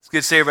It's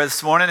good to see everybody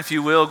this morning. If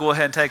you will, go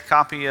ahead and take a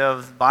copy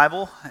of the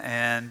Bible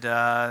and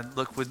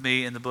look with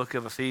me in the book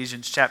of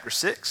Ephesians chapter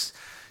 6.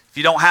 If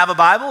you don't have a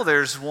Bible,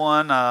 there's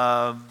one,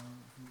 a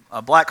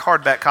black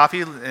hardback copy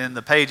in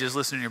the pages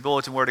listed in your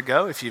bulletin where to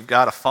go. If you've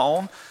got a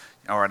phone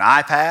or an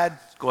iPad,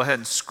 go ahead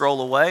and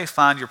scroll away,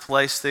 find your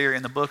place there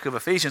in the book of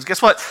Ephesians.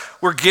 Guess what?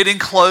 We're getting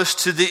close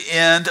to the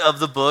end of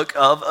the book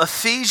of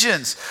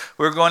Ephesians.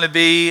 We're going to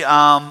be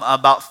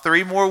about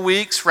 3 more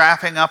weeks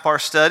wrapping up our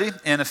study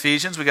in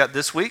Ephesians. We got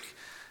this week.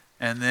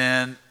 And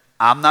then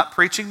I'm not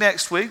preaching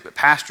next week, but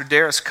Pastor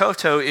Darius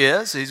Koto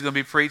is. He's going to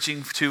be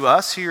preaching to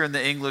us here in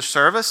the English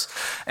service.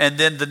 And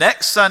then the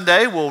next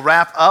Sunday, we'll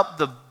wrap up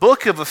the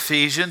book of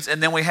Ephesians.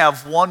 And then we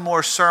have one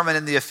more sermon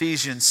in the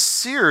Ephesians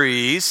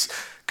series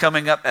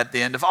coming up at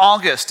the end of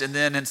August. And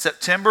then in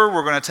September,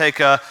 we're going to take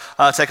a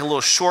little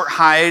short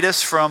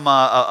hiatus from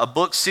a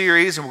book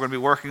series, and we're going to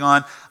be working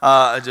on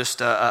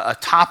just a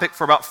topic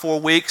for about 4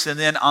 weeks. And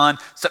then on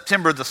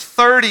September the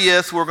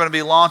 30th, we're going to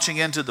be launching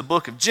into the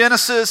book of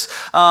Genesis,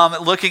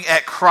 looking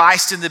at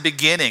Christ in the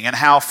beginning and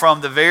how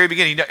from the very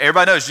beginning,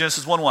 everybody knows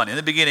Genesis 1:1, in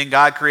the beginning,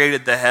 God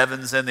created the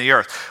heavens and the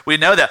earth. We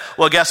know that.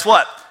 Well, guess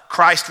what?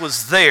 Christ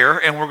was there,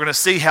 and we're going to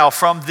see how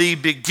from the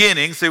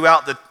beginning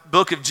throughout the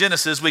book of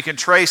Genesis, we can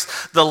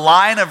trace the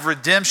line of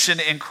redemption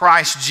in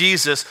Christ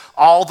Jesus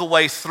all the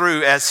way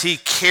through as he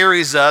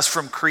carries us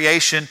from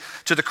creation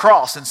to the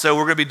cross. And so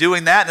we're going to be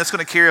doing that, and it's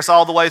going to carry us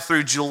all the way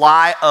through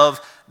July of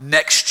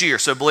next year.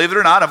 So believe it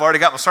or not, I've already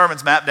got my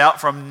sermons mapped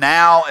out from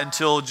now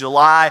until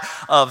July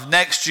of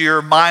next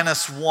year,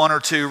 minus 1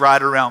 or 2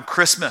 right around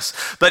Christmas.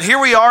 But here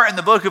we are in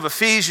the book of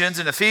Ephesians,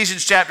 in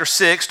Ephesians chapter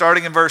 6,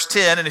 starting in verse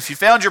 10. And if you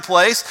found your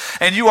place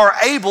and you are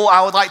able,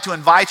 I would like to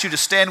invite you to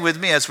stand with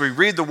me as we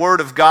read the Word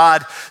of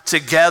God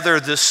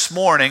together this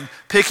morning,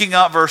 picking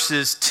up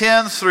verses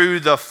 10 through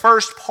the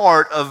first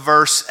part of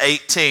verse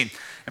 18.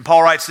 And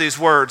Paul writes these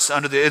words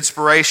under the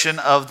inspiration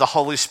of the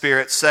Holy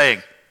Spirit,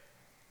 saying,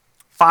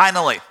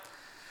 "Finally,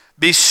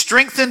 be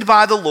strengthened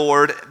by the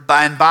Lord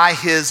and by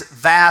his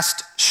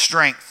vast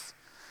strength.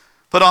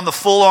 Put on the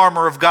full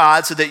armor of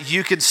God so that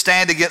you can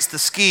stand against the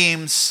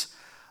schemes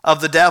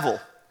of the devil.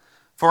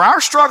 For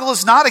our struggle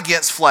is not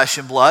against flesh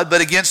and blood,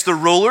 but against the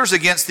rulers,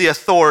 against the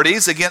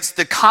authorities, against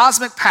the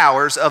cosmic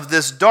powers of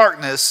this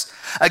darkness,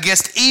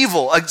 against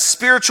evil, against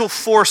spiritual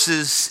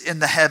forces in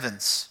the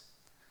heavens.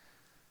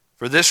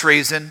 For this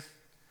reason,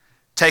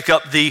 take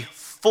up the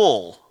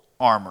full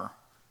armor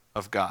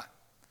of God,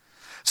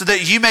 so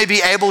that you may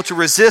be able to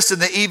resist in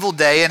the evil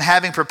day, and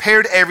having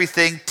prepared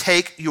everything,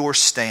 take your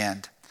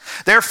stand.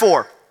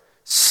 Therefore,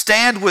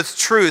 stand with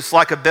truth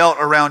like a belt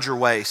around your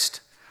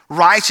waist,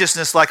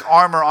 righteousness like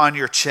armor on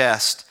your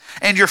chest,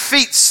 and your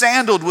feet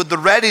sandaled with the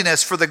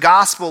readiness for the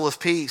gospel of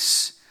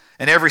peace.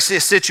 In every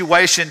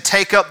situation,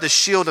 take up the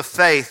shield of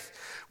faith,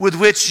 with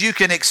which you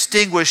can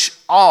extinguish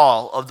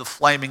all of the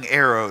flaming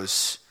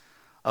arrows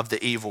of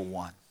the evil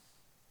one.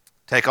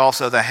 Take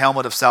also the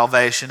helmet of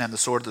salvation and the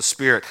sword of the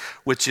Spirit,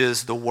 which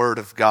is the word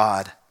of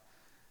God.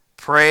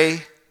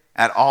 Pray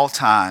at all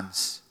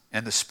times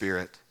in the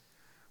Spirit.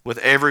 With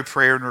every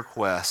prayer and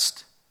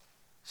request,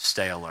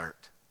 stay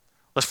alert."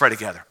 Let's pray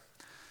together.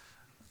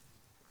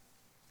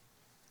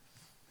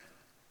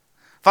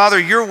 Father,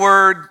 your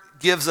word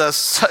gives us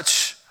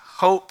such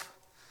hope,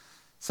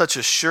 such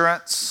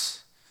assurance,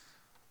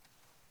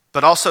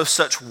 but also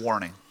such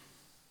warning.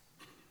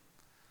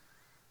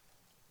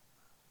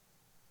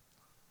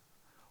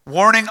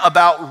 Warning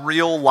about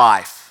real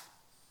life.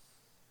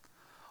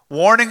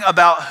 Warning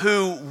about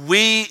who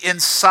we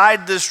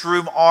inside this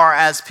room are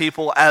as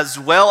people, as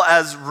well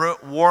as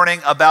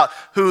warning about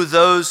who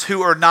those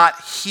who are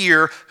not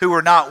here, who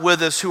are not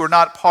with us, who are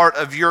not part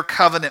of your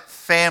covenant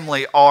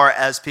family are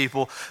as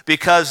people,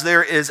 because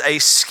there is a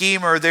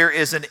schemer, there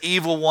is an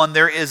evil one,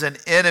 there is an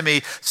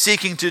enemy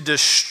seeking to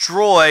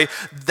destroy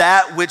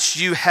that which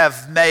you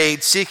have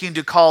made, seeking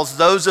to cause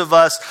those of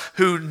us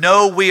who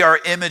know we are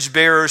image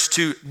bearers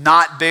to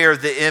not bear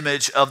the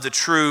image of the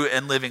true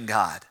and living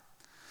God.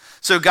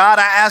 So God,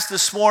 I ask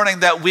this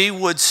morning that we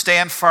would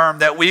stand firm,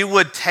 that we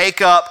would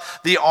take up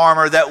the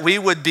armor, that we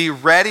would be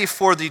ready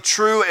for the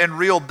true and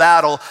real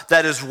battle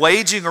that is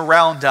waging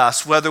around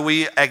us, whether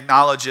we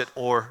acknowledge it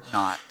or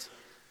not.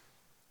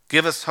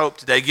 Give us hope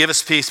today, give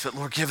us peace, but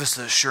Lord, give us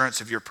the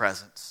assurance of your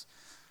presence.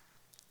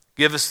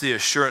 Give us the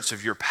assurance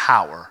of your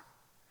power,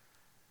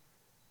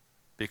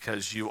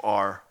 because you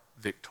are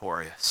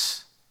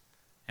victorious.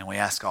 And we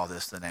ask all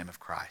this in the name of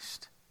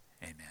Christ.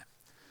 Amen.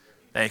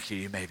 Thank you.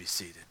 You may be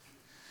seated.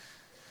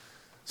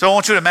 So I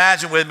want you to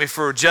imagine with me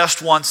for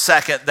just 1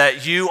 second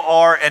that you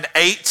are an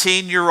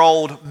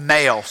 18-year-old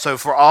male. So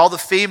for all the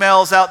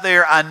females out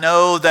there, I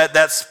know that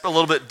that's a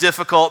little bit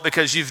difficult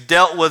because you've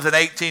dealt with an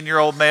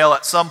 18-year-old male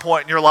at some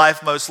point in your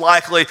life, most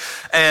likely,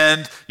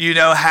 and you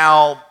know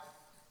how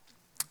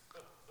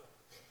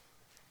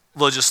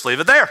We'll just leave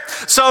it there.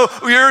 So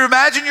you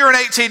imagine you're an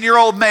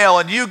 18-year-old male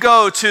and you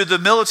go to the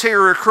military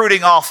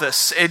recruiting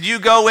office and you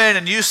go in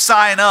and you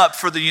sign up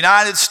for the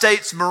United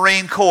States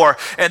Marine Corps,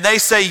 and they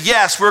say,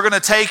 yes, we're going to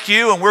take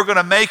you and we're going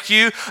to make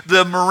you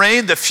the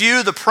Marine, the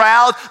few, the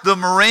proud, the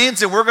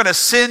Marines, and we're going to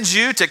send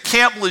you to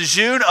Camp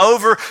Lejeune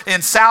over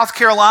in South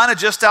Carolina,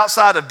 just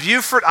outside of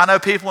Beaufort. I know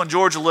people in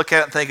Georgia look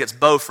at it and think it's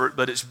Beaufort,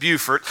 but it's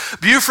Beaufort.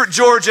 Beaufort,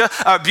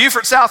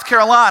 South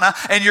Carolina,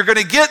 and you're going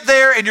to get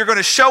there and you're going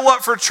to show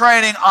up for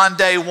training on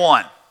day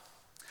one.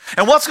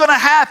 And what's going to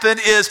happen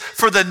is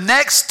for the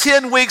next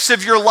 10 weeks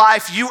of your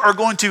life, you are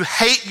going to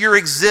hate your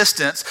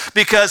existence,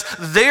 because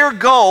their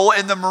goal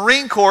in the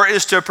Marine Corps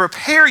is to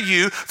prepare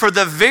you for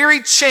the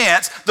very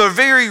chance, the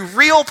very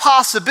real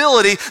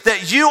possibility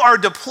that you are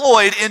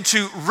deployed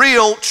into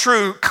real,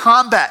 true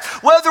combat.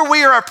 Whether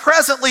we are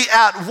presently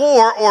at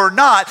war or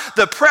not,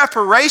 the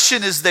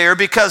preparation is there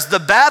because the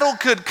battle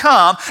could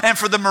come, and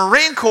for the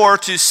Marine Corps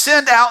to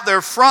send out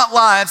their front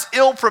lines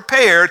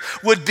ill-prepared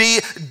would be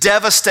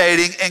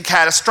devastating and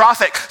catastrophic.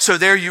 So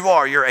there you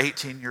are, you're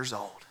 18 years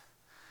old.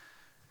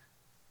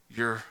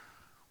 You're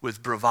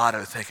with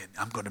bravado thinking,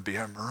 I'm going to be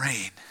a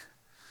Marine.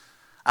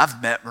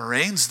 I've met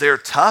Marines, they're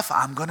tough,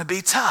 I'm going to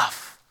be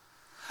tough.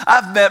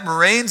 I've met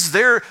Marines,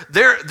 they're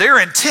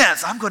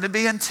intense, I'm going to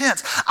be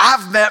intense.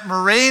 I've met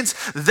Marines,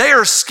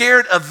 they're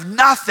scared of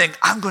nothing,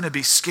 I'm going to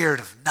be scared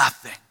of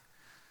nothing.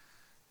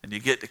 And you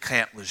get to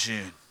Camp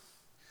Lejeune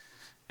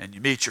and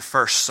you meet your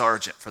first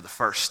sergeant for the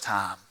first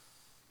time.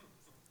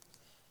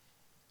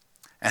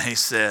 And he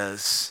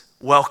says,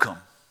 welcome.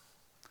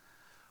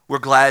 We're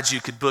glad you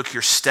could book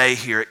your stay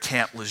here at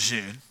Camp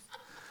Lejeune.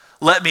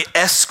 Let me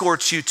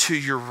escort you to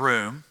your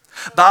room.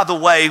 By the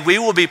way, we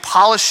will be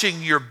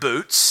polishing your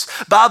boots.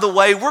 By the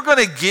way, we're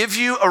going to give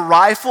you a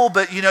rifle,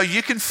 but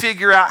you can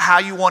figure out how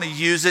you want to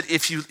use it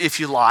if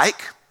you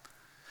like.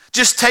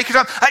 Just take it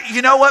up.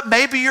 You know what?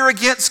 Maybe you're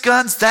against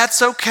guns.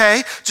 That's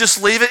okay.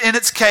 Just leave it in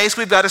its case.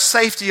 We've got a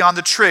safety on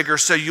the trigger,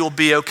 so you'll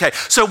be okay.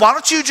 So why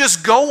don't you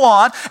just go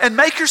on and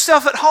make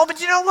yourself at home? And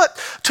you know what?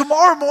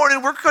 Tomorrow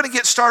morning, we're going to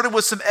get started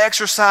with some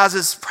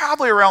exercises,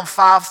 probably around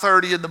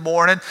 5:30 in the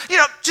morning.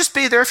 Just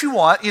be there if you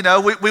want.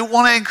 We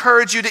want to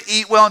encourage you to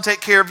eat well and take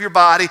care of your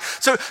body.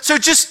 So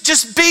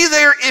just be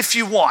there if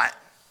you want.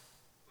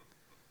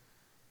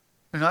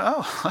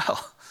 Oh,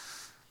 well,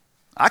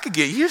 I could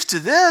get used to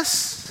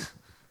this.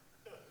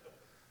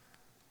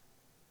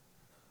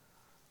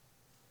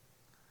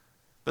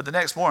 But the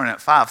next morning at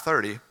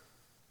 5:30,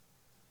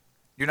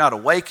 you're not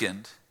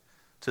awakened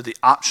to the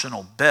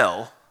optional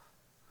bell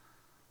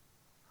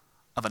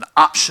of an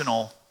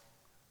optional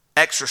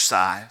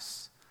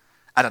exercise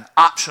at an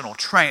optional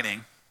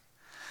training.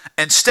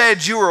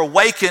 Instead, you are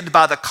awakened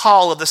by the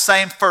call of the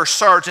same first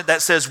sergeant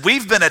that says,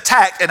 we've been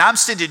attacked and I'm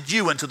sending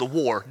you into the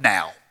war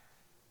now.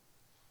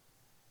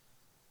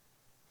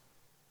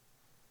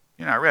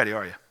 You're not ready,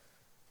 are you?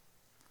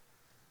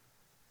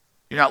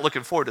 You're not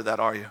looking forward to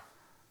that, are you?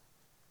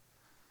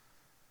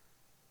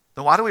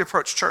 Then why do we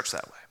approach church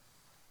that way?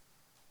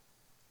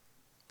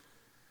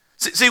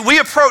 See, we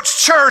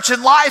approach church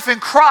and life in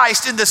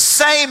Christ in the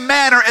same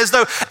manner as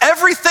though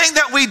everything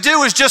that we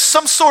do is just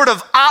some sort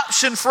of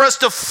option for us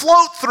to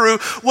float through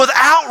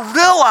without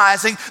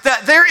realizing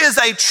that there is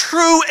a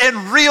true and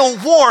real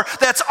war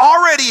that's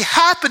already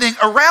happening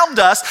around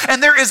us,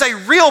 and there is a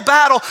real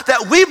battle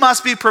that we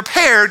must be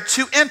prepared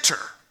to enter.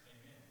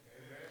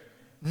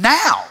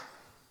 Now.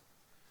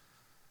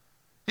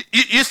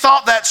 You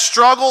thought that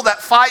struggle,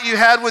 that fight you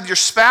had with your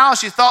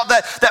spouse, you thought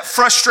that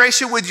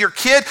frustration with your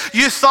kid,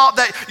 you thought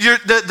that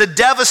the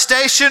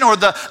devastation or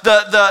the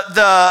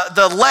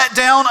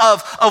letdown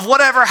of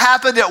whatever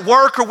happened at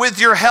work or with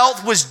your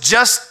health was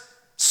just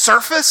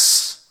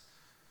surface?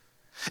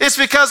 It's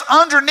because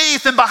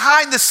underneath and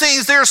behind the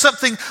scenes there is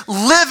something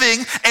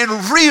living and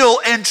real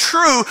and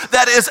true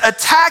that is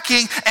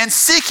attacking and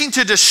seeking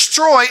to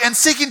destroy and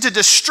seeking to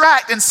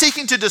distract and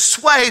seeking to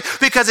dissuade,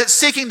 because it's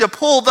seeking to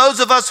pull those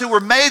of us who were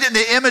made in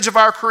the image of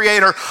our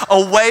Creator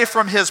away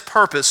from His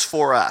purpose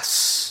for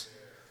us.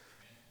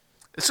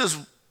 This is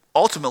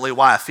ultimately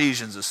why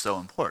Ephesians is so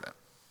important.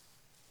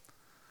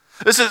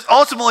 This is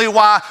ultimately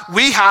why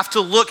we have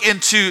to look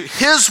into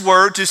His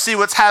Word to see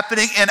what's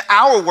happening in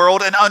our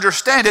world and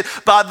understand it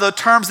by the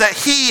terms that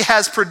He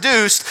has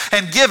produced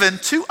and given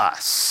to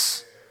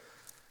us.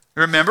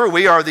 Remember,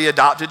 we are the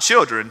adopted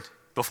children.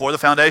 Before the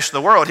foundation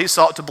of the world, He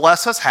sought to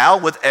bless us. How?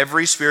 With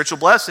every spiritual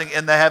blessing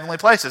in the heavenly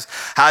places.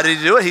 How did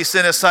He do it? He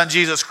sent His Son,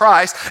 Jesus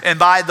Christ, and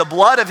by the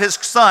blood of His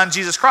Son,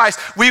 Jesus Christ,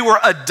 we were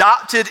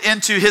adopted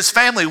into His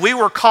family. We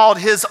were called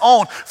His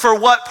own. For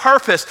what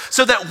purpose?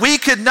 So that we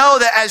could know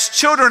that as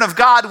children of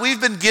God, we've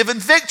been given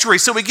victory.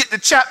 So we get to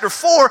chapter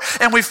 4,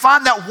 and we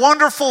find that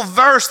wonderful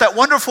verse, that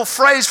wonderful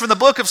phrase from the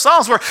book of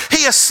Psalms where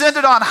He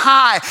ascended on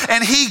high,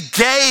 and He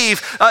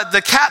gave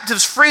the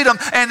captives freedom,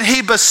 and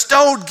He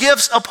bestowed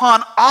gifts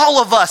upon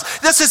all of us.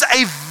 This is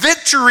a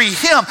victory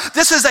hymn.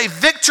 This is a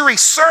victory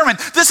sermon.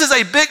 This is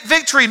a big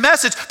victory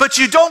message, but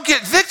you don't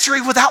get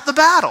victory without the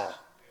battle.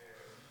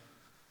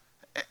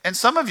 And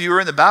some of you are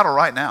in the battle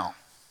right now.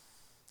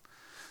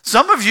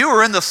 Some of you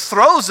are in the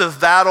throes of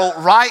battle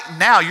right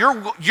now.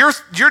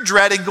 You're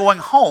dreading going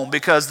home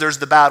because there's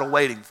the battle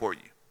waiting for you.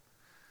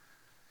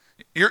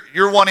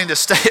 You're wanting to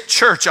stay at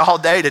church all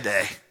day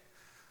today.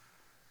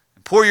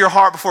 And pour your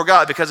heart before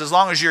God, because as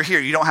long as you're here,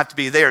 you don't have to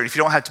be there. If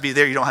you don't have to be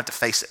there, you don't have to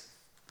face it.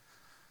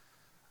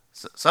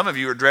 So some of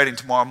you are dreading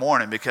tomorrow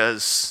morning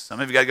because some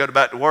of you got to go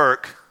back to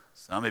work.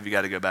 Some of you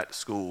got to go back to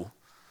school.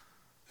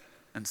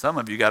 And some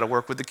of you got to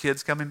work with the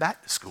kids coming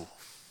back to school.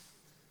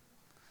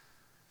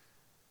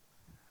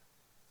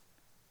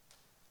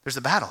 There's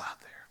a battle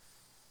out there.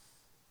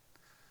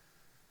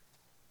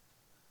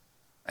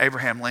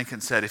 Abraham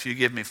Lincoln said, if you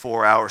give me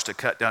 4 hours to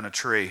cut down a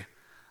tree,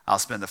 I'll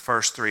spend the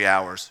first 3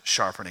 hours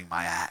sharpening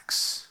my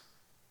axe.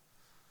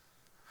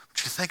 I want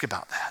you to think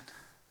about that.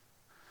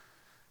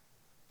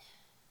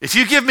 If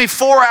you give me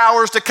 4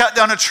 hours to cut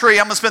down a tree,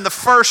 I'm going to spend the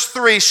first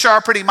 3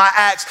 sharpening my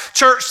axe.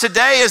 Church,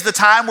 today is the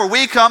time where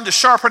we come to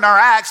sharpen our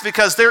axe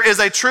because there is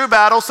a true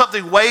battle,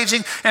 something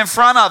waging in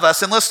front of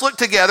us. And let's look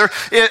together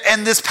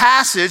in this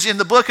passage in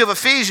the book of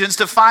Ephesians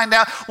to find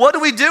out what do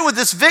we do with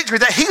this victory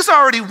that he's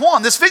already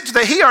won, this victory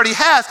that he already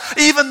has,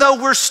 even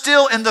though we're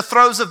still in the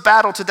throes of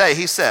battle today.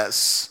 He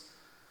says,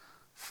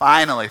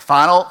 finally,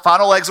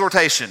 final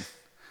exhortation,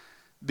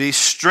 be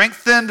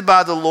strengthened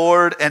by the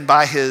Lord and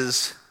by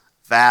his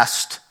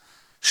vast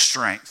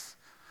strength.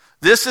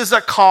 This is a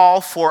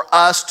call for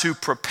us to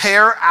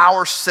prepare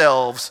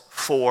ourselves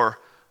for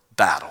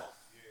battle.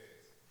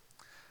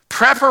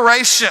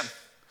 Preparation.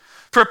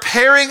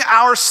 Preparing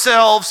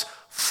ourselves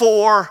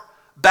for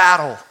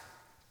battle.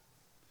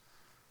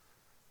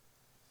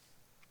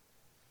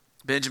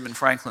 Benjamin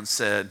Franklin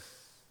said,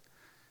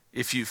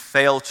 if you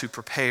fail to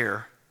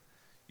prepare,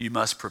 you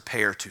must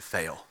prepare to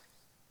fail.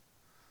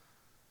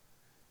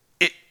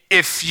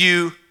 If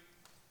you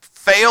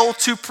fail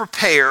to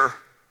prepare,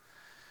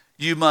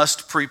 you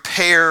must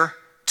prepare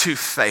to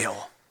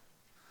fail.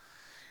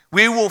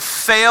 We will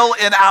fail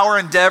in our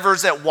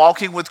endeavors at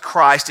walking with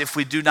Christ if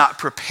we do not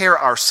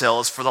prepare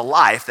ourselves for the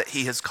life that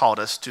he has called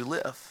us to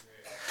live.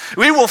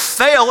 We will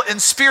fail in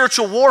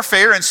spiritual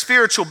warfare and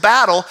spiritual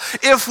battle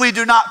if we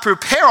do not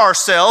prepare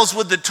ourselves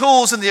with the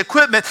tools and the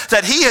equipment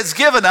that he has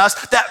given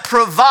us that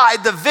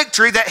provide the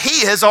victory that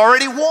he has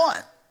already won.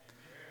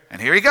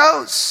 And here he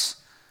goes.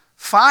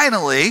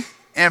 Finally,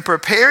 in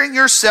preparing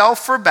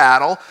yourself for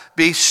battle,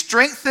 be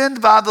strengthened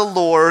by the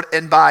Lord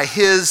and by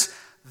his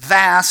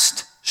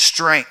vast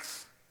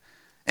strength.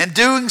 In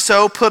doing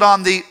so, put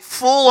on the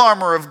full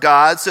armor of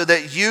God so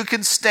that you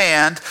can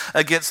stand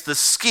against the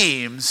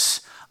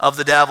schemes of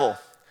the devil.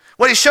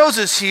 What he shows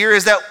us here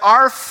is that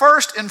our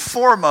first and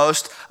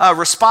foremost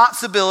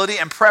responsibility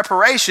and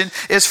preparation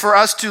is for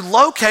us to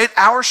locate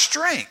our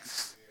strength.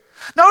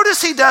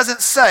 Notice he doesn't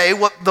say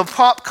what the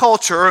pop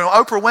culture and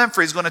Oprah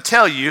Winfrey is going to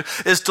tell you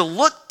is to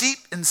look deep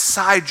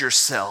inside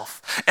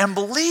yourself and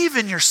believe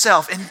in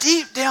yourself. And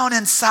deep down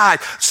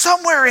inside,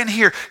 somewhere in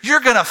here,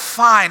 you're going to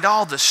find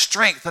all the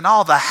strength and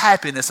all the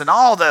happiness and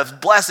all the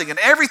blessing and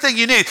everything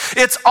you need.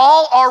 It's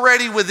all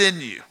already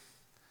within you.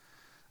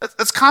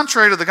 That's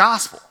contrary to the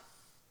gospel.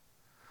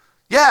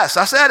 Yes,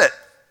 I said it.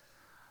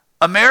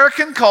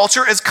 American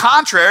culture is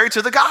contrary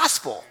to the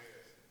gospel.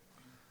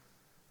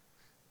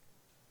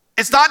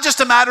 It's not just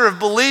a matter of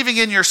believing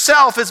in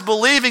yourself, it's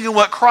believing in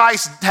what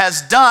Christ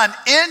has done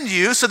in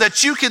you so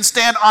that you can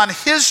stand on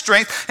his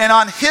strength and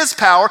on his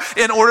power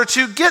in order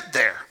to get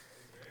there.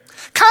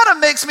 Kind of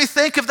makes me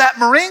think of that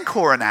Marine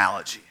Corps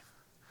analogy.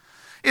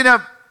 You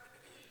know,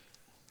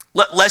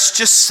 let's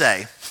just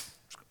say,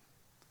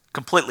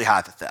 completely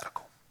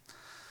hypothetical,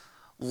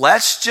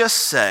 let's just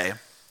say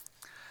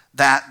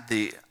that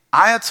the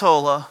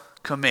Ayatollah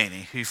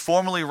Khomeini, who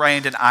formerly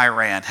reigned in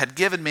Iran, had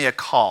given me a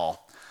call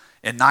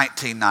in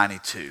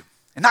 1992.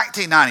 In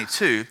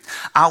 1992,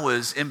 I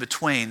was in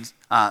between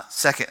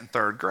second and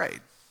third grade.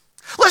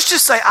 Let's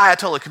just say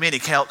Ayatollah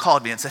Khomeini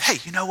called me and said, hey,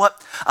 you know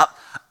what?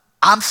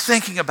 I'm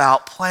thinking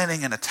about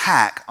planning an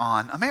attack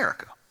on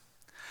America.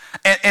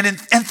 And in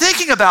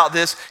thinking about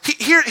this,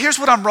 here's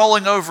what I'm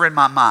rolling over in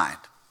my mind.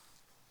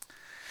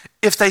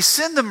 If they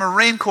send the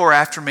Marine Corps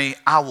after me,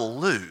 I will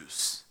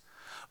lose.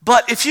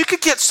 But if you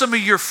could get some of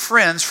your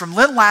friends from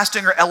Lynn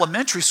Lastinger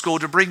Elementary School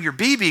to bring your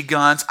BB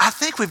guns, I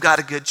think we've got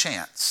a good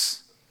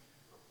chance.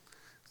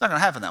 It's not going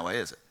to happen that way,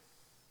 is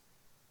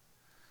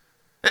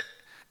it?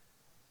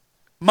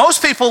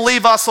 Most people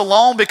leave us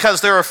alone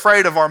because they're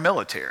afraid of our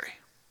military.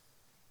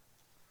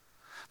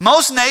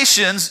 Most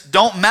nations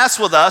don't mess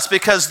with us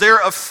because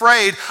they're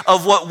afraid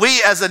of what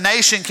we as a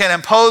nation can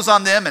impose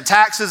on them in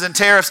taxes and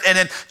tariffs and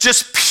in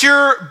just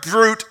pure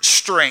brute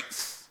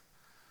strength.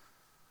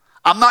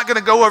 I'm not going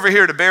to go over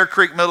here to Bear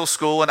Creek Middle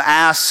School and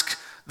ask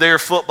their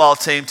football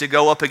team to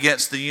go up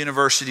against the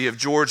University of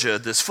Georgia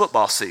this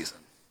football season.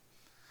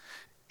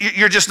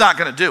 You're just not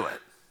going to do it.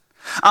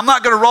 I'm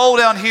not going to roll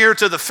down here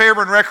to the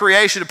Fairburn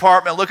Recreation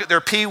Department and look at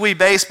their Pee Wee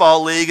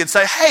Baseball League and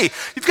say, hey,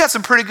 you've got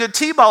some pretty good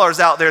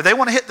T-ballers out there. They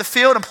want to hit the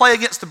field and play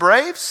against the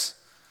Braves?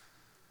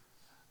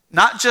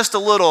 Not just a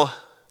little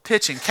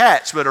pitch and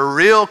catch, but a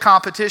real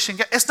competition.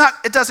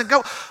 It doesn't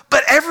go.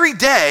 But every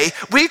day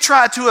we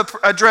try to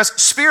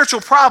address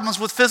spiritual problems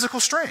with physical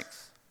strength.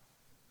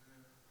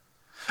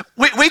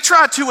 We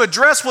try to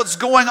address what's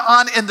going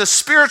on in the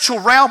spiritual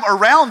realm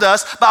around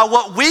us by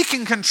what we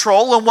can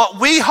control and what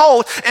we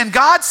hold. And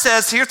God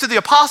says here to the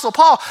Apostle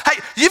Paul,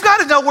 hey, you've got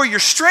to know where your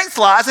strength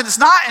lies, and it's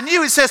not in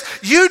you. He says,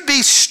 you'd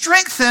be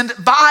strengthened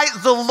by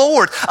the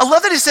Lord. I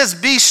love that he says,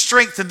 be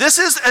strengthened. This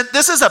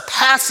is a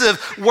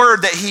passive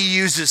word that he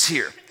uses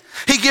here.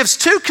 He gives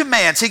two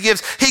commands. He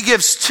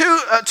gives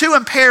two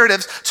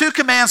imperatives, two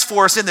commands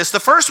for us in this. The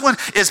first one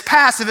is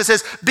passive. It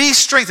says, be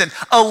strengthened.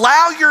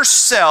 Allow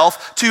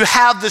yourself to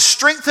have the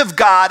strength of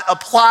God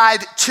applied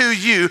to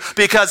you,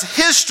 because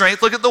his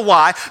strength, look at the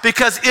why,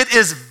 because it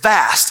is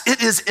vast.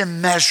 It is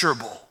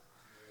immeasurable.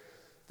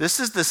 This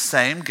is the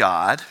same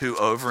God who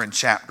over in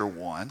chapter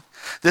 1,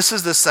 this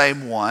is the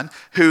same one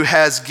who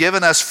has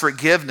given us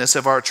forgiveness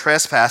of our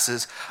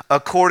trespasses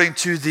according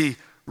to the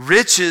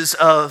riches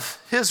of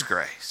his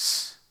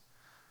grace.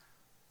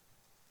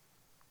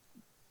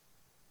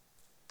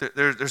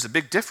 There's a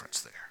big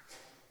difference there.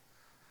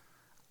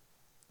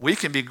 We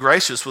can be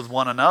gracious with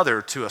one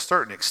another to a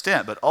certain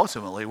extent, but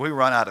ultimately we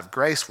run out of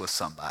grace with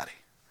somebody.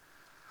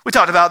 We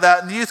talked about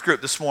that in the youth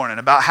group this morning,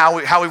 about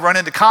how we run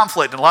into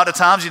conflict. And a lot of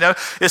times,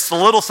 it's the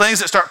little things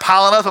that start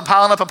piling up and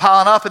piling up and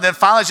piling up, and then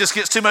finally it just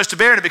gets too much to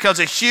bear and it becomes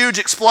a huge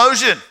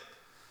explosion.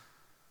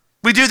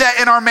 We do that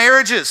in our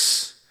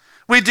marriages.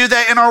 We do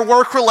that in our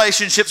work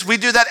relationships. We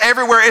do that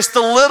everywhere. It's the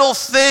little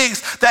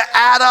things that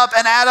add up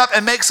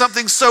and make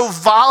something so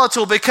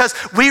volatile because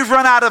we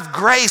run out of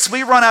grace.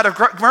 We run out of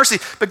mercy,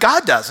 but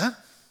God doesn't.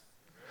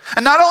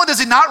 And not only does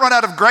he not run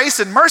out of grace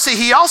and mercy,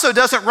 he also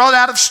doesn't run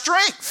out of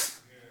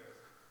strength.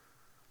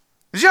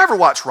 Did you ever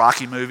watch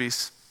Rocky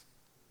movies?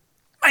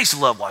 I used to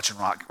love watching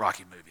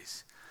Rocky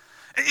movies.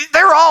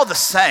 They're all the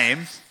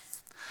same.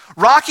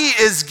 Rocky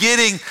is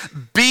getting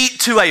beat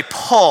to a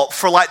pulp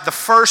for like the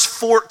first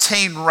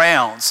 14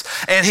 rounds,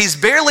 and he's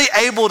barely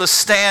able to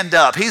stand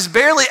up. He's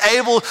barely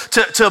able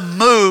to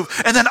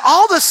move. And then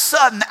all of a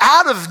sudden,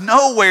 out of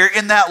nowhere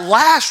in that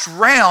last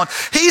round,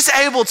 he's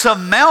able to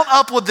mount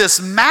up with this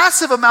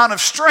massive amount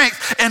of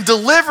strength and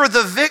deliver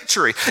the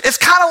victory. It's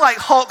kind of like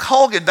Hulk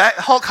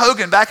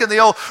Hogan back in the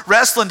old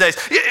wrestling days.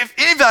 If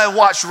anybody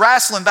watched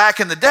wrestling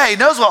back in the day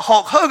knows what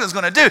Hulk Hogan's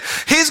going to do.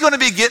 He's going to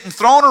be getting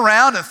thrown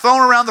around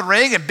the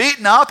ring and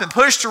beaten up and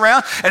pushed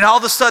around, and all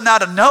of a sudden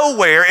out of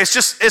nowhere it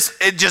just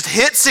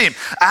hits him.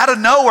 Out of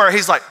nowhere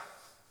he's like,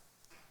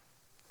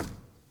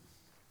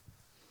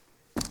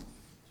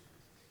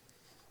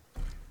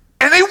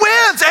 and he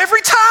wins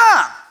every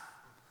time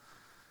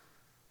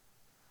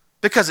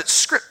because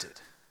it's scripted.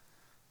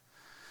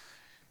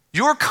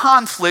 Your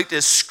conflict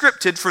is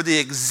scripted for the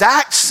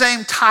exact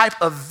same type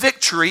of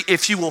victory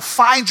if you will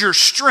find your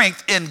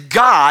strength in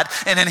God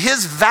and in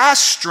his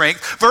vast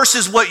strength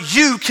versus what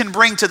you can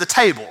bring to the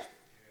table.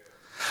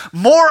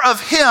 More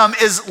of him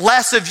is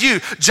less of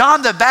you.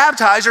 John the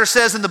Baptizer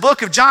says in the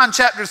book of John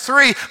chapter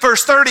 3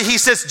 verse 30, he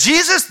says,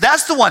 Jesus,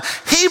 that's the one.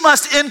 He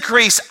must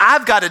increase.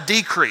 I've got to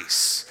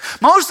decrease.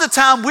 Most of the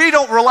time we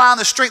don't rely on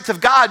the strength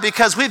of God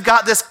because we've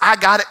got this I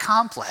got it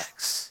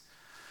complex.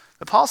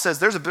 But Paul says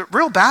there's a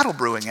real battle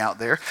brewing out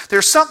there.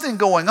 There's something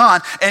going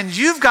on, and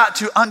you've got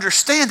to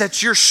understand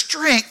that your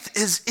strength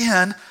is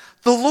in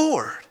the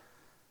Lord.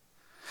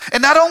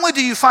 And not only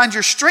do you find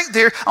your strength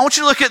there, I want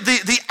you to look at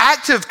the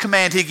active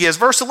command he gives.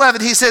 Verse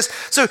 11, he says,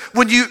 so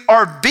when you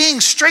are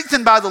being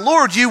strengthened by the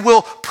Lord, you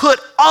will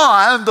put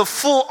on the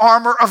full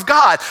armor of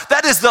God.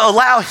 That is to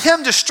allow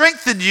him to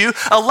strengthen you,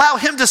 allow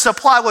him to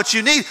supply what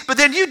you need, but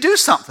then you do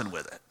something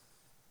with it.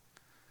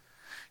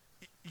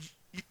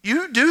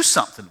 You do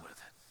something with it.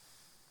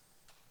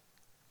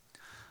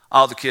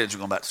 All the kids are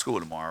going back to school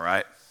tomorrow,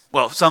 right?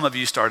 Well, some of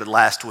you started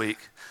last week.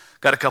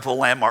 Got a couple of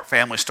Landmark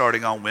families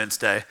starting on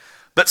Wednesday.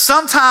 But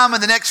sometime in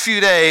the next few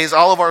days,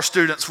 all of our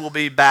students will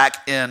be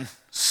back in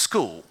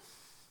school.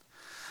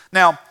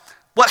 Now,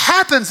 what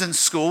happens in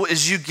school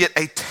is you get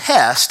a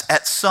test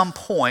at some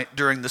point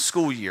during the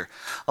school year.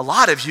 A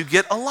lot of you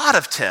get a lot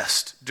of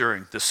tests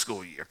during the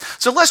school year.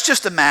 So let's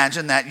just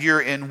imagine that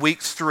you're in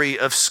week 3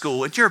 of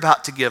school and you're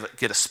about to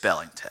get a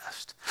spelling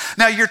test.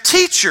 Now, your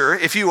teacher,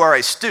 if you are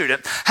a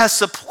student, has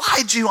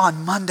supplied you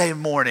on Monday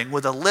morning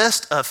with a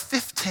list of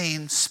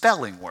 15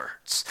 spelling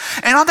words.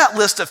 And on that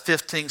list of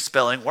 15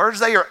 spelling words,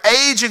 they are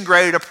age and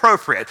grade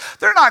appropriate.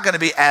 They're not going to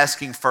be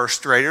asking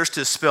first graders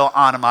to spell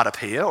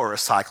onomatopoeia or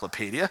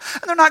encyclopedia,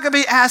 and they're not going to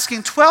be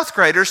asking 12th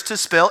graders to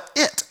spell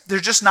it. They're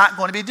just not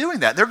going to be doing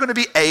that. They're going to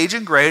be age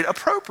and grade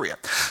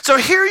appropriate. So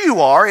here you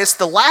are. It's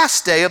the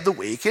last day of the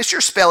week. It's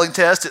your spelling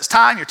test. It's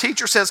time. Your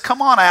teacher says,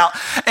 come on out.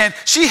 And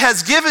she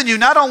has given you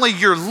not only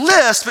your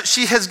list, but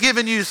she has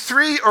given you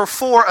 3 or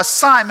 4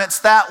 assignments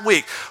that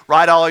week.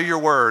 Write all your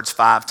words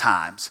 5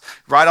 times.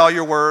 Write all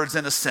your words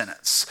in a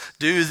sentence.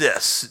 Do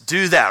this,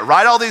 do that.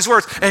 Write all these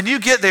words. And you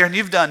get there and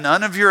you've done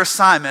none of your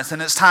assignments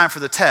and it's time for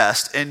the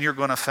test and you're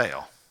going to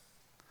fail.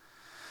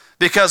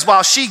 Because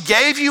while she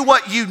gave you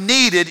what you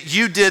needed,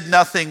 you did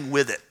nothing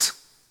with it.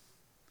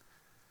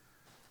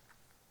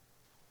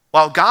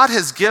 While God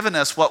has given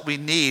us what we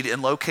need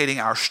in locating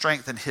our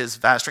strength and his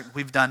vast strength,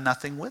 we've done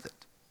nothing with it.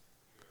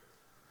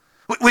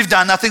 We've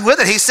done nothing with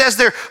it. He says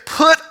there,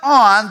 put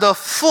on the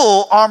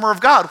full armor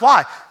of God.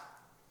 Why?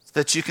 So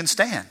that you can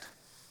stand.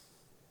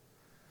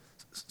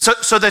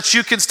 So that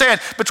you can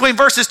stand. Between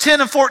verses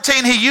 10 and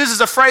 14, he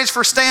uses a phrase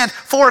for stand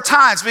 4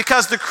 times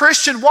because the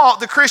Christian walk,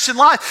 the Christian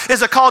life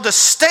is a call to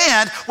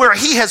stand where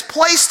he has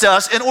placed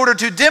us in order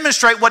to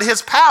demonstrate what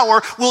his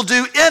power will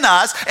do in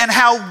us and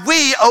how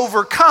we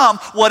overcome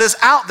what is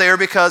out there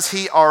because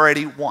he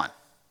already won.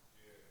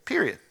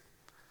 Period.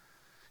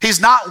 He's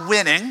not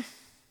winning.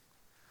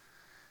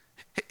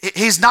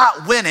 He's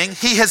not winning.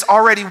 He has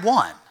already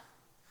won.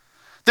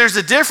 There's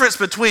a difference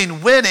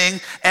between winning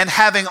and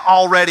having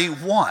already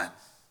won.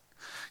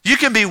 You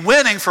can be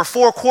winning for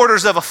 4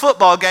 quarters of a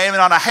football game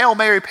and on a Hail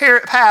Mary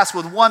pass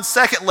with 1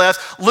 second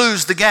left,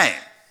 lose the game.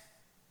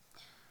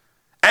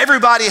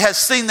 Everybody has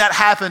seen that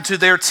happen to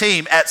their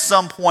team at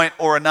some point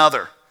or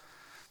another.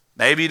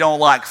 Maybe you don't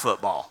like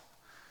football.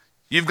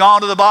 You've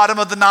gone to the bottom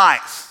of the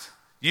 9th.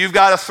 You've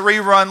got a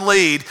 3-run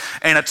lead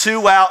and a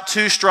 2-out,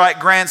 2-strike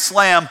grand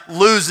slam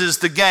loses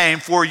the game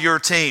for your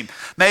team.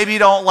 Maybe you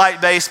don't like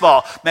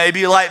baseball.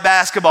 Maybe you like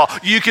basketball.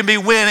 You can be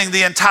winning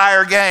the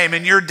entire game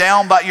and you're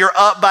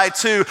up by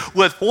 2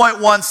 with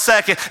 0.1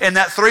 second and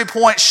that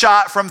 3-point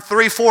shot from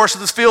 3/4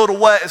 of the field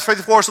away,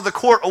 3/4 of the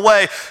court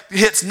away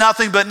hits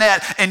nothing but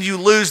net and you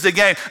lose the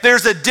game.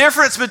 There's a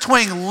difference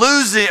between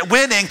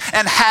winning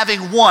and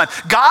having won.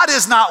 God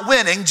is not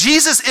winning.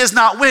 Jesus is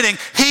not winning.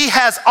 He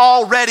has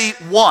already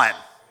won.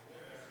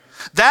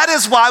 That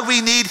is why we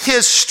need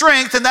his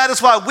strength, and that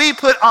is why we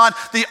put on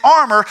the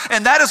armor,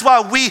 and that is why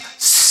we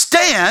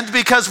stand,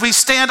 because we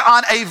stand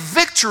on a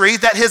victory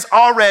that has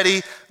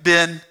already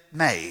been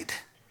made.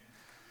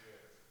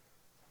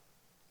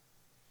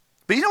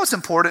 But you know what's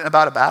important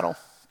about a battle?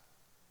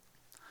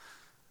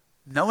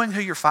 Knowing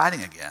who you're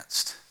fighting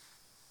against.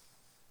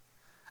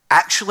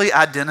 Actually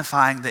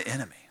identifying the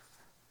enemy.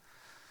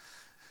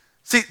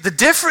 See, the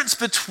difference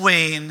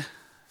between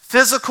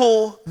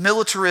physical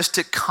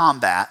militaristic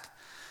combat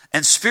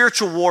and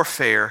spiritual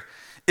warfare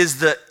is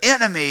the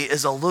enemy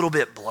is a little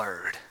bit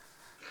blurred.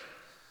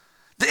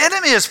 The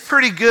enemy is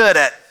pretty good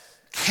at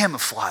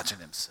camouflaging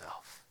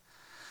himself.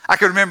 I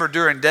can remember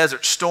during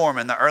Desert Storm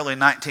in the early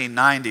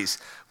 1990s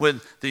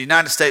when the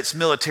United States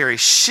military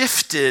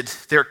shifted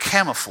their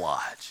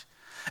camouflage.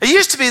 It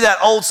used to be that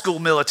old school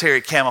military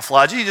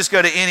camouflage. You just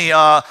go to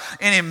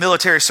any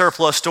military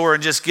surplus store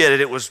and just get it.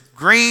 It was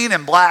green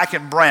and black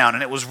and brown,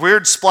 and it was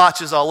weird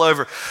splotches all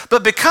over.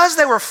 But because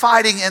they were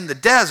fighting in the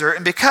desert,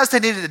 and because they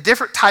needed a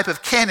different type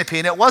of canopy,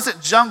 and it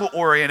wasn't jungle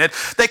oriented,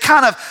 they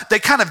kind of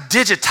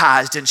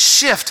digitized and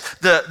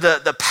shift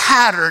the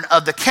pattern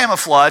of the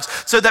camouflage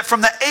so that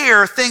from the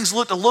air things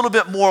looked a little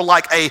bit more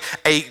like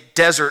a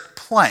desert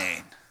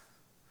plain.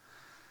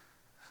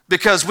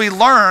 Because we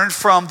learned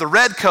from the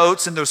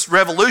redcoats in the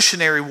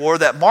Revolutionary War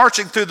that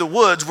marching through the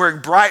woods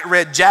wearing bright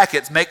red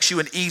jackets makes you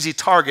an easy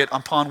target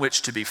upon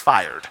which to be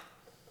fired.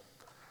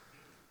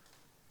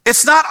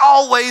 It's not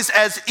always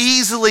as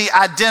easily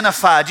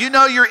identified. You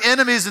know your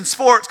enemies in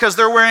sports because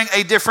they're wearing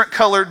a different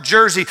colored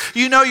jersey.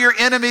 You know your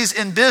enemies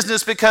in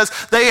business because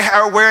they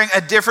are wearing a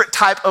different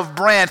type of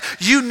brand.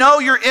 You know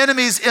your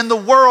enemies in the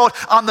world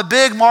on the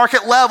big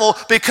market level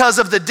because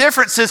of the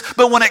differences.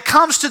 But when it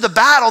comes to the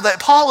battle that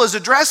Paul is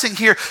addressing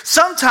here,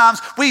 sometimes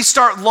we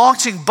start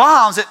launching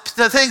bombs at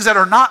the things that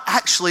are not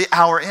actually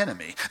our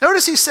enemy.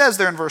 Notice he says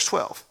there in verse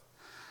 12,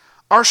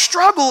 our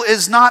struggle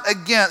is not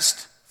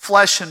against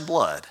flesh and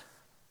blood.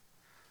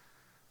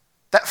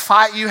 That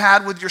fight you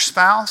had with your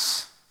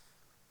spouse,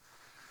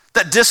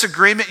 that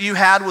disagreement you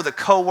had with a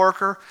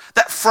coworker,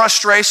 that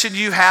frustration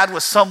you had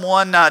with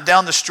someone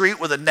down the street,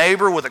 with a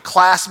neighbor, with a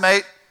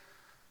classmate.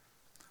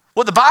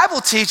 What the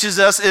Bible teaches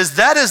us is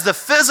that is the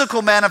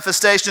physical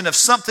manifestation of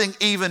something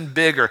even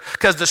bigger,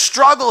 because the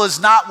struggle is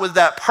not with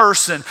that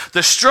person.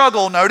 The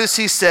struggle, notice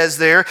he says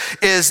there,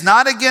 is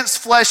not against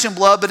flesh and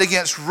blood, but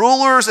against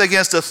rulers,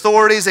 against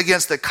authorities,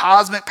 against the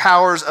cosmic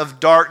powers of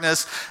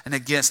darkness, and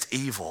against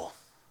evil.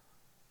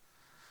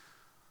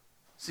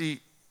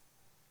 See,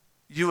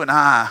 you and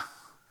I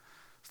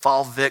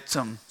fall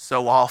victim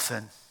so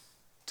often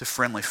to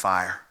friendly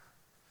fire.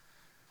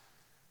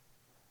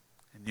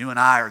 And you and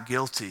I are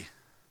guilty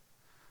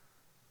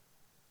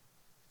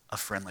of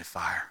friendly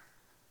fire.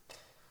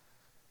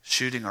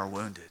 Shooting our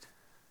wounded.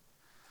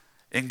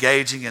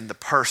 Engaging in the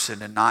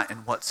person and not in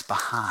what's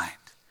behind.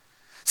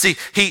 See,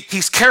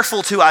 he's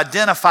careful to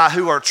identify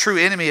who our true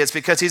enemy is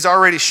because he's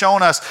already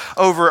shown us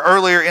over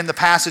earlier in the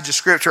passage of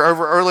Scripture,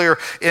 over earlier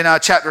in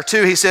chapter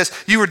 2, he says,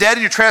 you were dead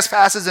in your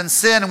trespasses and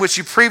sin in which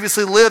you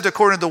previously lived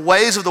according to the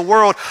ways of the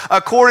world,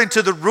 according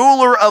to the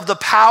ruler of the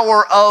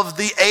power of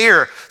the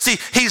air. See,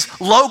 he's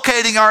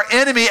locating our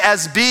enemy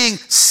as being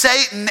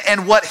Satan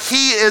and what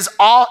he is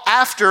all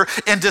after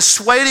in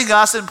dissuading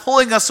us and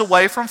pulling us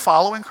away from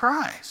following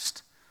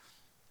Christ.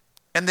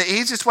 And the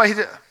easiest way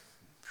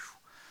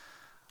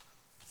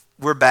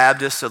we're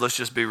Baptists, so let's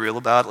just be real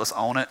about it. Let's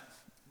own it.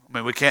 I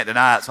mean, we can't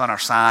deny it's on our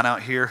sign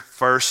out here.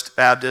 First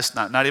Baptist,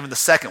 not even the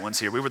second ones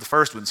here. We were the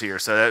first ones here.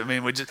 So, I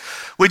mean, we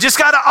just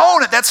got to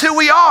own it. That's who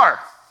we are.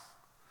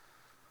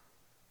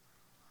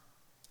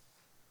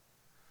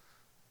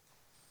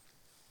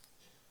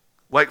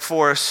 Wake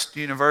Forest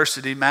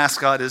University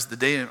mascot is the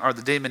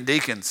Demon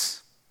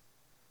Deacons.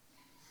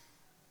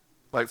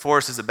 Wake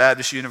Forest is a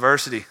Baptist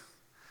university.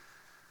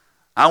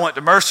 I went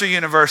to Mercer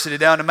University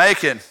down in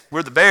Macon.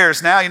 We're the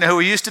Bears now. You know who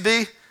we used to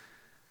be?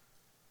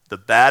 The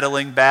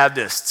Battling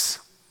Baptists.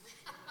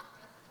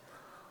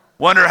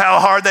 Wonder how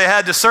hard they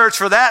had to search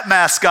for that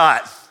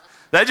mascot.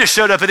 They just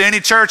showed up at any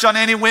church on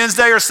any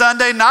Wednesday or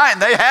Sunday night,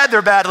 and they had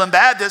their Battling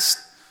Baptist.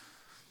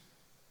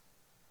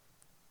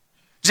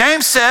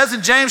 James says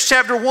in James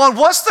chapter 1,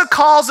 what's the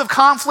cause of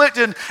conflict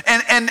and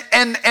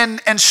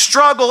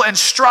struggle and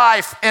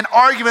strife and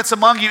arguments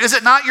among you? Is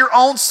it not your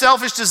own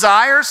selfish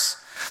desires?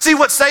 See,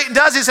 what Satan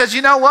does, he says,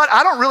 you know what?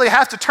 I don't really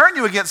have to turn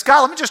you against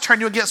God. Let me just turn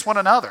you against one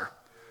another.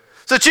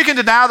 So that you can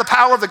deny the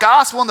power of the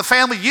gospel and the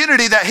family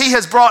unity that he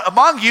has brought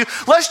among you.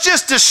 Let's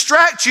just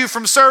distract you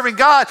from serving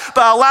God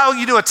by allowing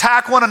you to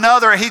attack one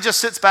another, and he just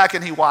sits back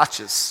and he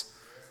watches.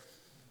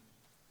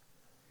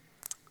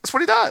 That's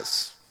what he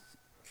does.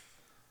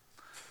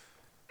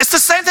 It's the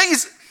same thing.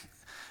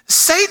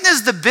 Satan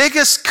is the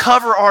biggest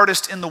cover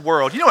artist in the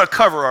world. You know what a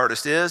cover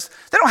artist is?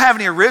 They don't have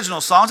any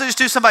original songs. They just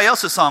do somebody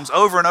else's songs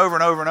over and over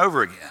and over and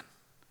over again.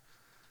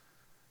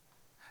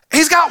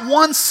 He's got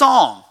one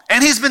song,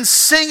 and he's been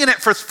singing it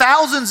for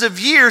thousands of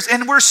years,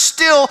 and we're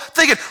still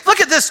thinking,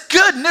 look at this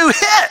good new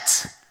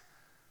hit.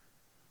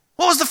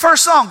 What was the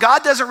first song?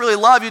 God doesn't really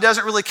love you,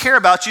 doesn't really care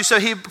about you, so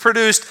he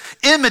produced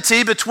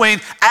enmity between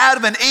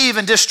Adam and Eve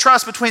and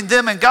distrust between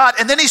them and God,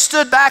 and then he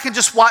stood back and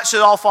just watched it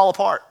all fall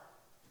apart.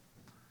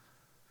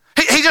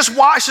 He just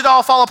watched it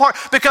all fall apart,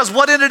 because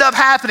what ended up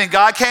happening?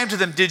 God came to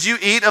them, did you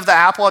eat of the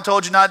apple I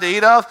told you not to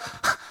eat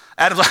of?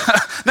 Adam's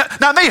like,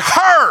 not me,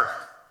 her.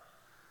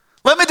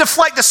 Let me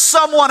deflect to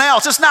someone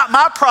else. It's not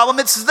my problem,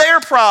 it's their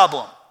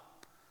problem.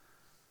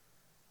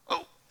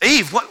 Oh,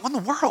 Eve, what in the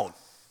world?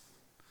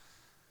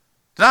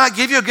 Did I not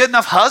give you a good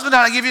enough husband? Did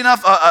I not give you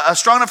enough a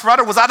strong enough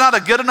provider? Was I not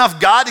a good enough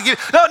God to give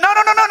you? No.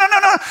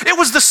 It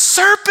was the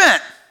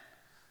serpent.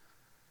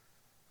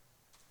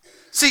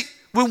 See,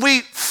 when we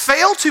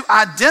fail to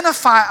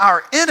identify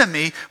our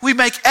enemy, we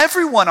make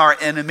everyone our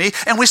enemy,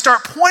 and we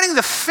start pointing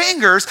the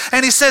fingers,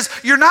 and he says,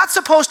 you're not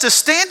supposed to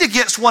stand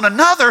against one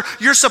another,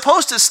 you're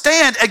supposed to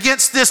stand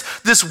against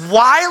this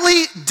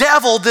wily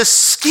devil, this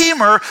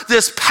schemer,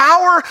 this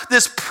power,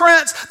 this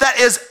prince that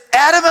is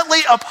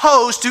adamantly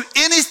opposed to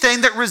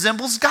anything that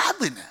resembles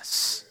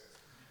godliness.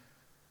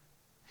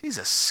 He's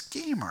a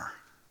schemer.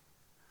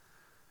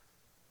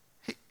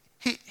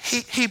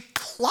 He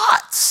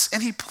plots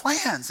and he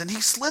plans and he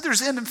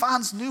slithers in and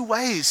finds new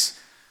ways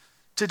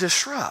to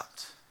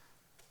disrupt.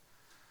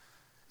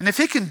 And if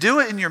he can do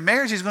it in your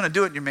marriage, he's going to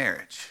do it in your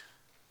marriage.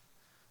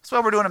 That's why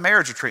we're doing a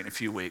marriage retreat in a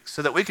few weeks,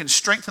 so that we can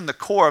strengthen the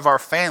core of our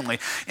family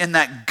in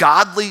that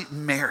godly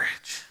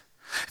marriage.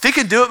 If he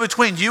can do it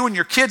between you and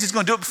your kids, he's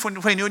going to do it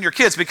between you and your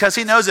kids, because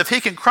he knows if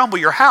he can crumble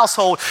your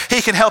household,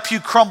 he can help you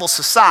crumble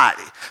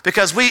society,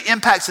 because we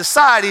impact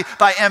society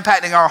by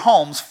impacting our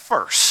homes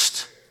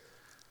first.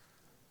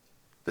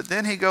 But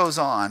then he goes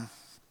on,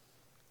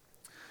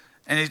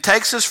 and he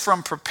takes us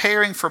from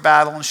preparing for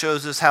battle and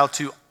shows us how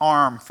to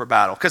arm for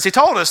battle. Because he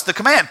told us the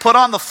command, put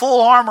on the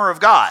full armor of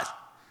God.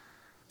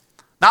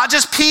 Not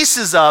just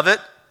pieces of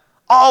it,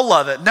 all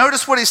of it.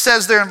 Notice what he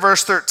says there in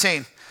verse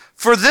 13.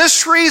 For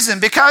this reason,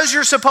 because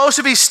you're supposed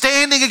to be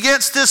standing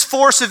against this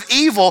force of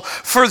evil,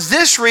 for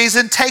this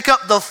reason, take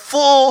up the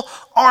full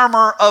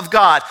armor of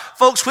God.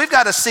 Folks, we've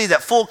got to see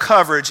that full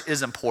coverage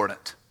is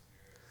important.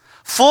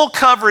 Full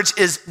coverage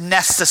is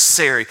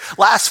necessary.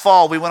 Last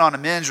fall, we went on a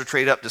men's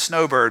retreat up to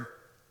Snowbird,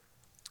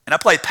 and I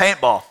played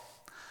paintball.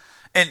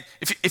 And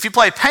if you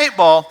play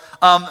paintball,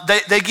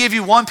 they give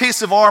you one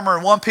piece of armor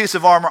and one piece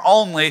of armor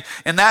only,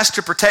 and that's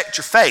to protect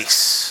your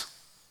face.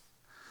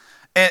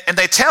 And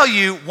they tell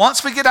you,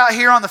 once we get out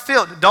here on the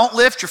field, don't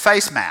lift your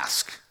face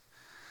mask.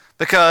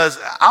 Because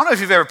I don't know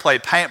if you've ever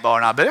played paintball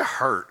or not, but it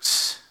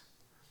hurts.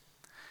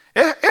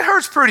 It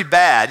hurts pretty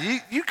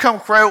bad. You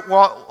come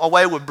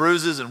away with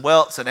bruises and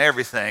welts and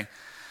everything.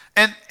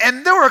 And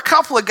there were a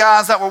couple of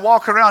guys that were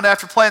walking around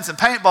after playing some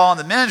paintball on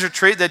the men's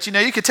retreat that,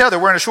 you could tell they're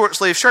wearing a short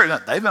sleeve shirt.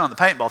 They've been on the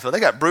paintball field. They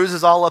got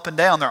bruises all up and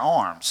down their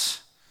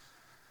arms.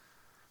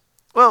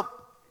 Well,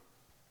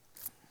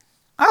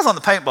 I was on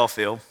the paintball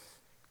field.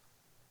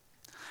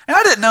 And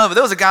I didn't know, but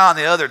there was a guy on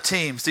the other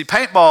team. See,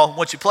 paintball,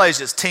 what you play is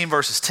just team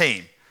versus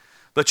team.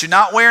 But you're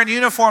not wearing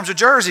uniforms or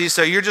jerseys,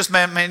 so you're just,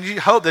 man, you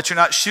hope that you're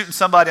not shooting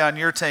somebody on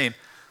your team.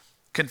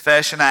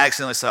 Confession, I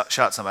accidentally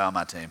shot somebody on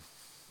my team.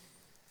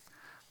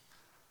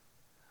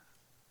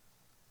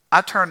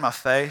 I turned my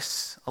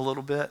face a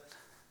little bit,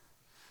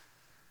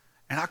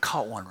 and I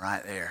caught one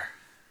right there.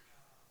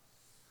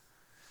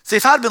 See,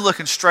 if I'd been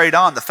looking straight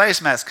on, the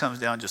face mask comes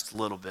down just a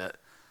little bit,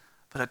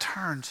 but I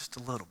turned just a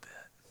little bit.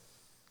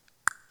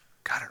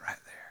 Got it right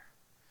there.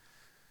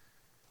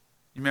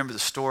 You remember the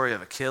story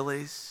of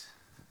Achilles?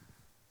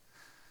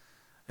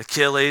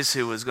 Achilles,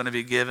 who was going to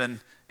be given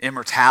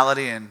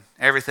immortality and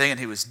everything, and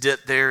he was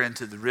dipped there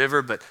into the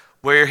river, but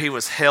where he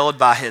was held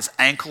by his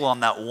ankle on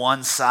that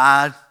one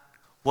side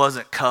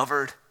wasn't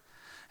covered.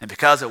 And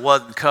because it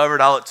wasn't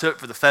covered, all it took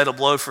for the fatal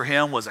blow for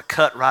him was a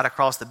cut right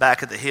across the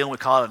back of the heel. We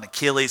call it an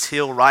Achilles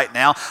heel right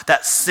now.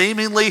 That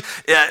seemingly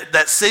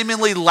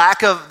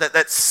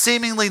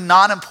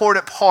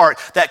non-important part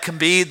that can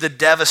be the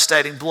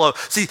devastating blow.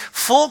 See,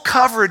 full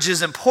coverage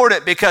is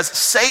important because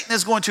Satan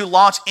is going to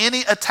launch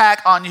any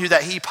attack on you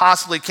that he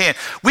possibly can.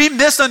 We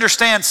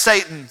misunderstand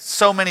Satan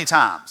so many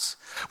times.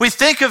 We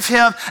think of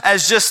him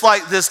as just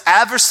like this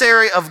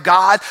adversary of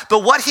God,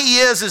 but what he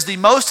is the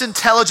most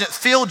intelligent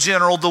field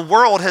general the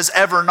world has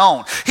ever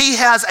known. He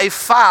has a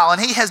file, and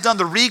he has done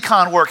the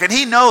recon work, and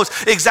he knows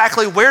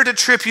exactly where to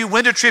trip you,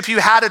 when to trip you,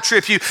 how to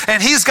trip you,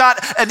 and he's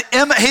got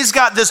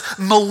this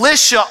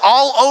militia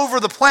all over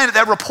the planet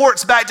that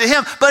reports back to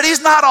him, but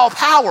he's not all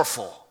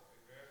powerful.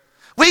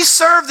 We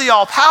serve the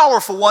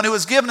all-powerful one who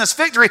has given us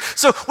victory.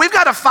 So we've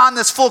got to find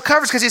this full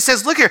coverage because he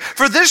says, look here,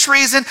 for this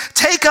reason,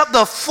 take up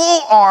the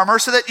full armor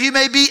so that you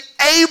may be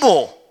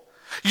able.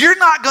 You're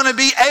not going to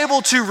be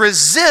able to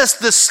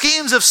resist the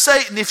schemes of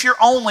Satan if you're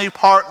only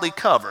partly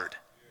covered.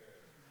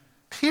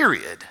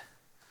 Period.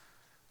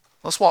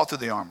 Let's walk through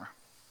the armor.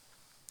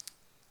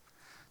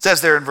 It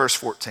says there in verse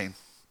 14.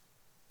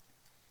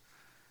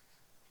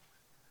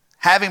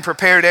 Having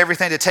prepared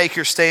everything to take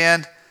your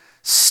stand,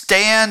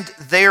 stand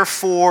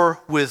therefore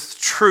with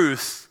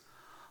truth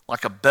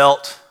like a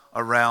belt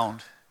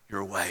around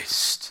your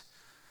waist.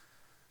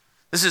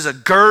 This is a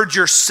gird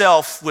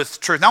yourself with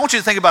truth. Now I want you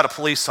to think about a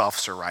police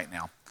officer right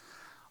now.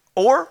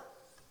 Or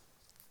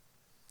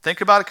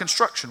think about a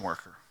construction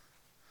worker.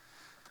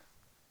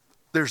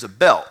 There's a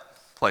belt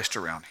placed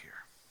around here.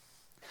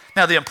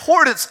 Now the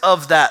importance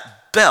of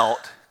that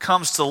belt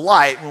comes to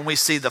light when we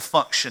see the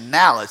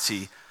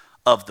functionality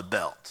of the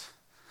belt.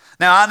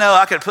 Now, I know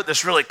I could put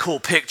this really cool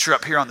picture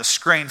up here on the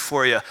screen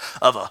for you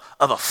of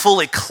a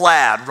fully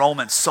clad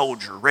Roman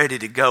soldier ready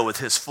to go with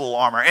his full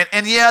armor.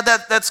 And yeah,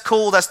 that's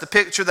cool. That's the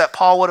picture that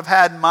Paul would have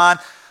had in mind.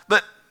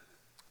 But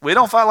we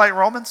don't fight like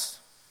Romans.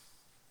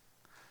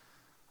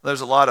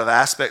 There's a lot of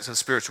aspects of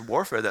spiritual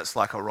warfare that's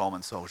like a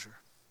Roman soldier.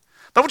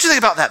 But what do you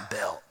think about that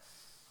belt?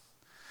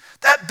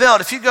 That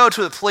belt, if you go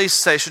to the police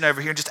station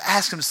over here and just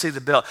ask them to see the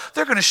belt,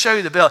 they're going to show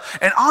you the belt.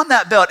 And on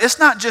that belt, it's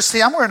not just,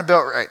 see, I'm wearing a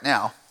belt right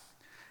now.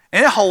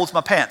 And it holds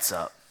my pants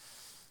up.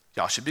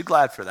 Y'all should be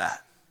glad for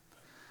that.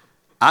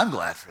 I'm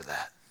glad for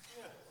that.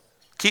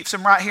 Keeps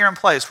them right here in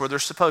place where they're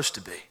supposed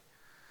to be.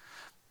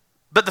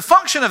 But the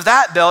function of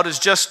that belt is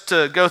just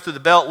to go through the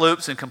belt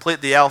loops and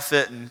complete the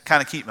outfit and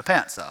kind of keep my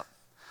pants up.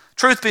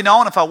 Truth be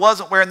known, if I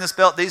wasn't wearing this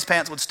belt, these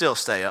pants would still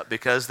stay up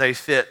because they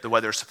fit the way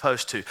they're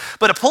supposed to.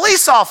 But a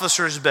police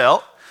officer's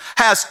belt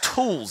has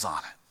tools on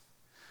it.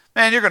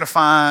 Man, you're going to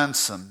find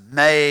some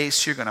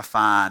mace, you're going to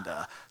find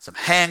some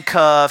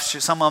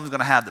handcuffs, some of them's going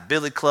to have the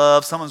billy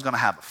club, some of them's going to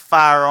have a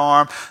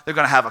firearm, they're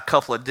going to have a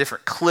couple of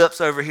different clips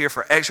over here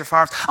for extra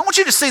firearms. I want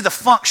you to see the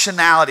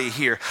functionality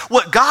here.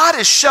 What God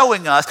is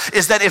showing us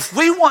is that if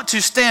we want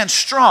to stand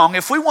strong,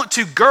 if we want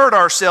to gird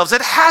ourselves,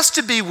 it has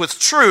to be with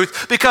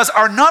truth, because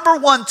our number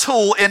one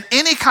tool in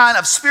any kind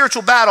of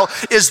spiritual battle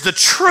is the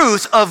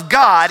truth of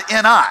God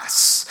in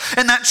us.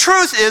 And that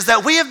truth is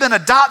that we have been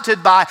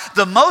adopted by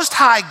the Most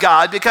High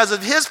God because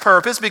of His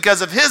purpose,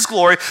 because of His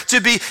glory,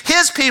 to be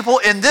His people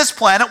in this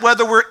planet,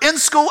 whether we're in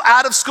school,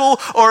 out of school,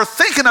 or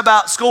thinking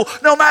about school.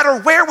 No matter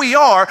where we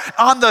are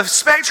on the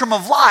spectrum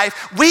of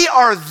life, we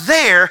are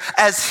there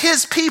as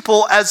His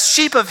people, as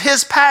sheep of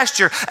His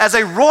pasture, as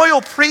a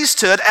royal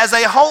priesthood, as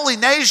a holy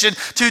nation,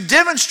 to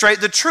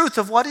demonstrate the truth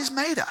of what He's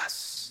made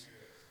us.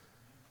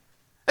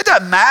 It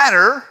doesn't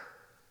matter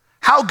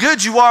how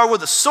good you are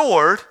with a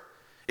sword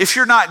if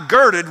you're not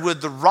girded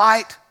with the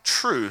right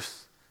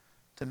truth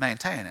to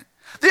maintain it.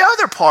 The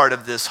other part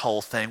of this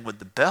whole thing with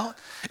the belt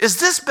is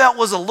this belt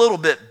was a little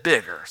bit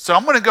bigger. So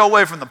I'm going to go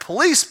away from the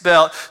police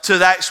belt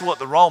to actually what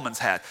the Romans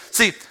had.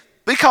 See,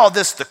 we call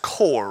this the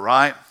core,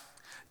 right?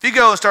 If you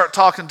go and start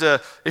talking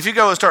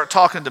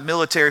to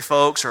military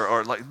folks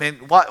or like,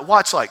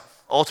 watch like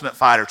Ultimate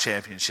Fighter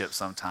Championship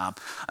sometime.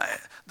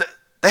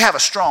 They have a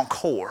strong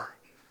core.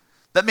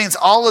 That means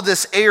all of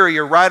this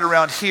area right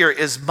around here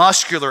is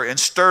muscular and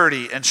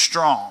sturdy and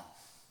strong.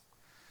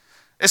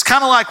 It's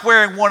kind of like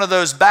wearing one of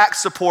those back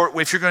support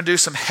if you're going to do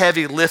some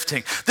heavy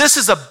lifting. This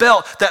is a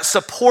belt that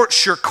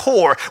supports your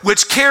core,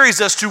 which carries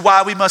us to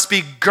why we must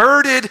be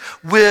girded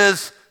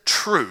with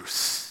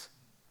truth.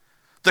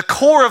 The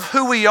core of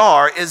who we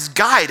are is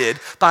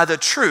guided by the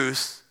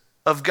truth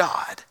of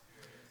God.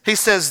 He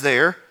says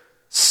there,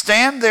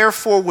 stand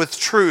therefore with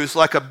truth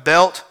like a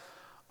belt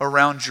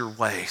around your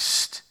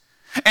waist.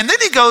 And then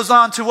he goes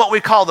on to what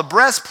we call the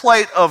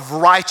breastplate of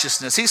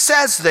righteousness. He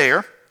says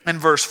there, in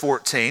verse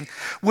 14,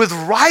 with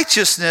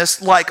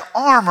righteousness like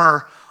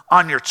armor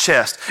on your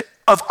chest.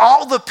 Of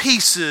all the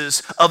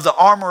pieces of the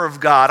armor of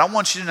God, I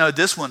want you to know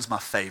this one's my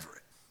favorite.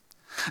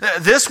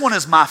 This one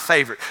is my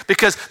favorite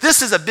because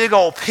this is a big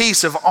old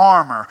piece of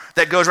armor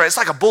that goes right. It's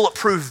like a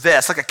bulletproof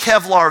vest, like a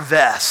Kevlar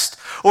vest.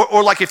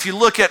 Or like if you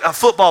look at a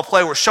football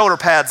player with shoulder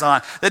pads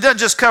on, it doesn't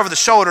just cover the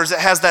shoulders, it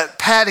has that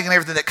padding and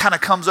everything that kind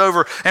of comes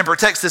over and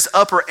protects this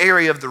upper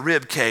area of the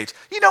rib cage.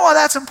 You know why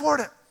that's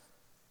important?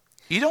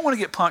 You don't want to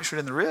get punctured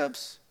in the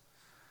ribs.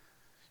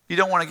 You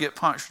don't want to get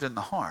punctured in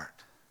the heart.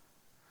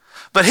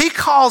 But he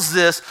calls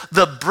this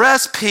the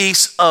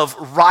breastpiece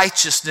of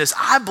righteousness,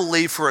 I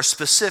believe, for a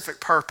specific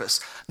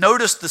purpose.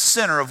 Notice the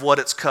center of what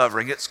it's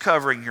covering. It's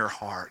covering your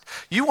heart.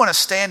 You want to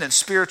stand in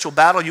spiritual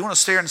battle, you want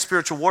to stand in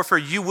spiritual warfare,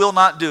 you will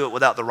not do it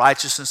without the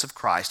righteousness of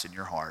Christ in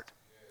your heart.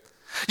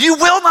 You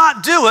will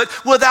not do it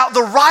without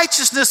the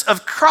righteousness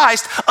of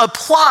Christ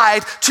applied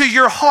to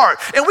your heart.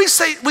 And we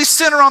say we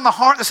center on the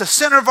heart, that's the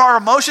center of our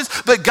emotions,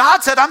 but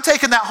God said, I'm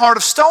taking that heart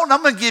of stone, and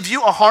I'm going to give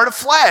you a heart of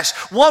flesh,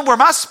 one where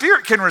my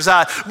spirit can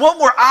reside, one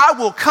where I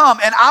will come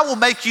and I will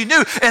make you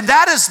new. And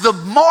that is the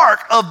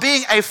mark of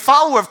being a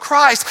follower of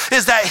Christ,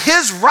 is that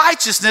his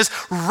righteousness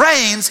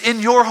reigns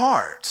in your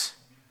heart.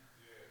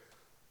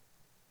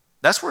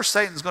 That's where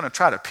Satan's going to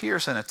try to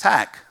pierce and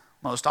attack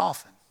most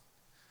often.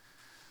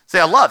 See,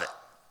 I love it.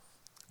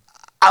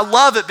 I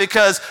love it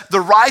because the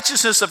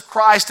righteousness of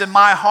Christ in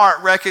my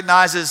heart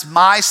recognizes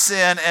my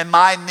sin and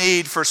my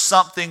need for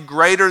something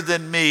greater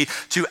than me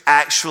to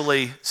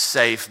actually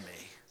save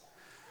me.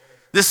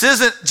 This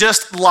isn't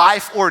just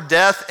life or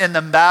death in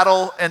the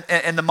battle,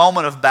 in the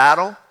moment of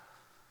battle.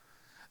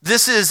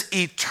 This is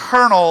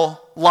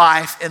eternal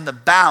life in the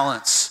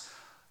balance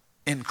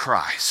in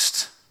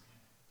Christ.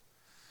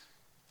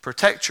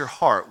 Protect your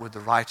heart with the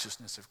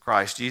righteousness of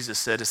Christ. Jesus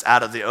said it's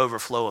out of the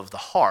overflow of the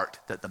heart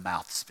that the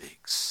mouth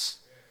speaks.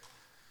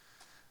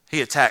 He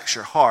attacks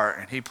your heart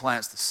and he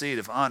plants the seed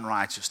of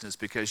unrighteousness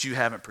because you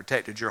haven't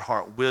protected your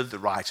heart with the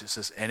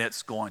righteousness, and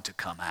it's going to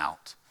come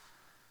out.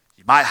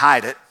 You might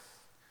hide it.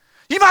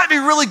 You might be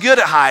really good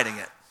at hiding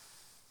it.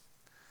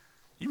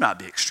 You might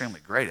be extremely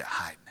great at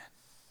hiding it.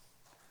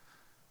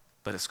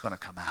 But it's going to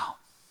come out.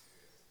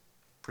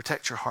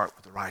 Protect your heart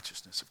with the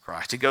righteousness of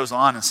Christ. He goes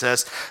on and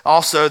says,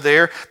 also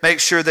there, make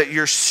sure that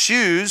your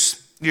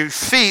shoes, your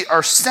feet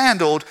are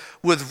sandaled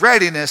with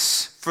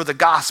readiness for the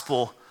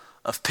gospel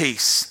of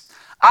peace.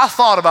 I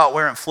thought about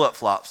wearing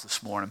flip-flops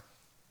this morning.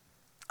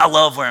 I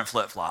love wearing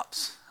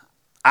flip-flops.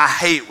 I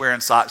hate wearing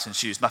socks and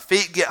shoes. My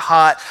feet get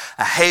hot.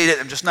 I hate it.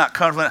 I'm just not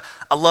comfortable.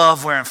 I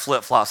love wearing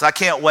flip-flops. I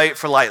can't wait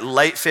for like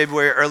late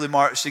February, early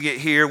March to get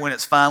here when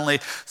it's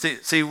finally,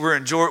 see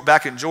we're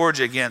back in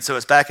Georgia again, so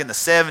it's back in the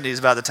 70s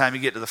by the time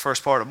you get to the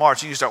first part of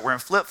March. You can start wearing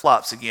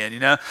flip-flops again, you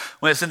know.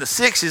 When it's in the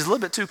 60s, it's a little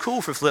bit too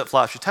cool for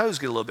flip-flops. Your toes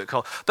get a little bit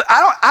cold. But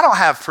I don't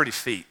have pretty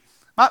feet.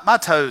 My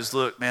toes,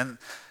 look, man,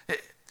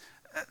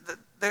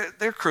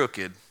 they're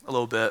crooked a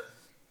little bit.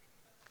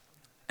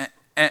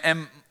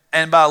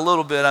 And by a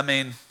little bit, I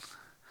mean,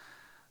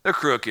 they're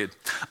crooked.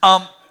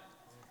 But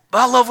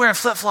I love wearing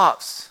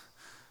flip-flops.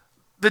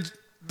 But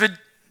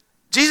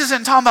Jesus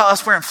isn't talking about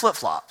us wearing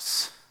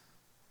flip-flops.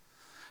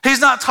 He's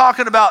not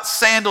talking about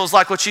sandals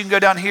like what you can go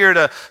down here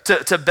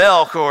to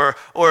Belk or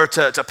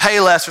to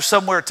Payless or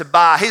somewhere to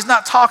buy. He's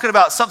not talking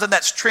about something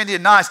that's trendy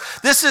and nice.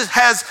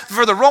 Has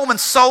for the Roman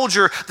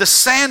soldier, the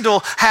sandal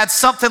had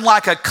something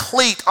like a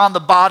cleat on the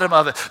bottom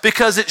of it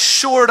because it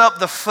shored up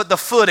the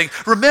footing.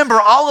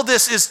 Remember, all of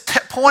this is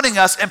pointing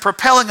us and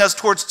propelling us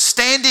towards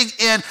standing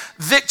in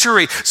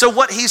victory. So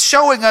what he's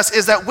showing us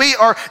is that we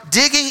are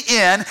digging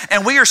in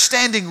and we are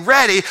standing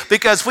ready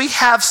because we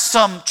have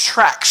some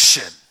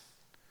traction.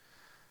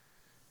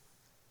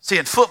 See,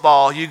 in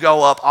football, you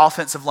go up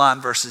offensive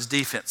line versus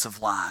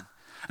defensive line.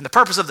 And the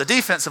purpose of the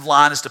defensive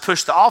line is to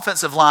push the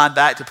offensive line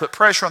back to put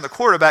pressure on the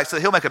quarterback so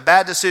that he'll make a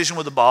bad decision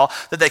with the ball,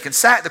 that they can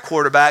sack the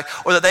quarterback,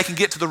 or that they can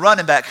get to the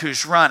running back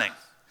who's running.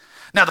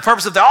 Now, the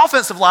purpose of the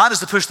offensive line is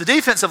to push the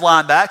defensive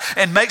line back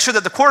and make sure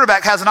that the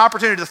quarterback has an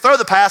opportunity to throw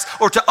the pass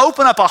or to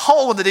open up a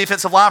hole in the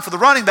defensive line for the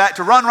running back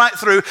to run right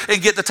through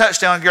and get the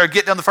touchdown, or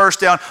get down the first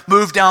down,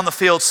 move down the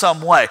field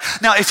some way.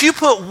 Now, if you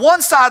put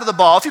one side of the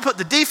ball, if you put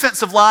the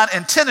defensive line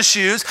in tennis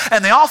shoes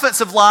and the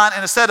offensive line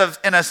in a set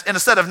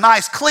of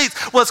nice cleats,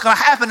 what's going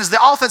to happen is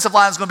the offensive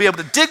line is going to be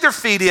able to dig their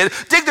feet in,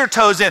 dig their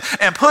toes in,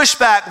 and push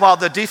back while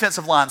the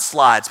defensive line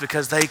slides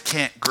because they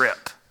can't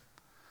grip.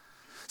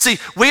 See,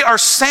 we are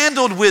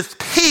sandaled with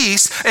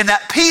peace, and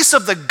that peace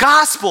of the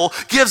gospel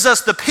gives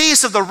us the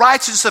peace of the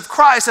righteousness of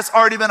Christ that's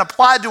already been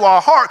applied to our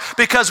heart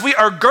because we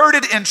are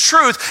girded in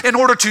truth in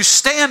order to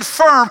stand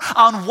firm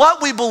on what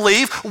we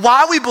believe,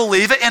 why we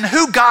believe it, and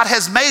who God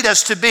has made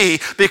us to be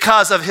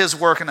because of his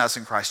work in us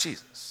in Christ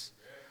Jesus.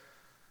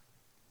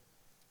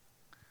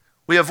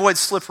 We avoid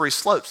slippery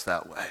slopes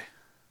that way.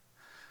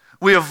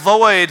 We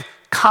avoid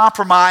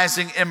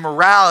compromising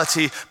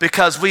immorality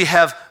because we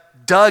have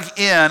dug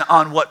in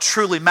on what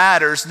truly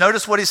matters.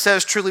 Notice what he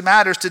says truly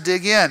matters to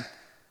dig in.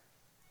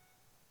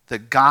 The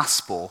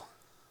gospel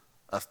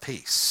of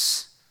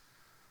peace.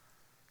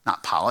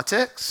 Not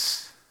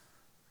politics.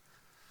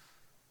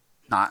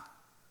 Not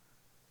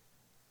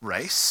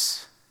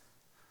race.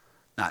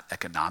 Not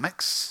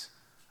economics.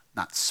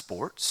 Not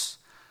sports.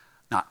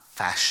 Not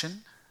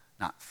fashion.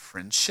 Not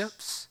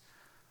friendships.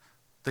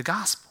 The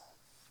gospel.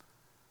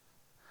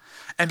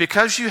 And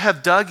because you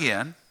have dug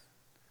in,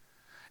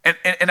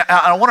 And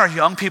I want our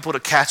young people to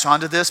catch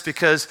on to this,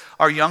 because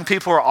our young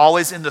people are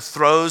always in the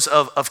throes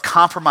of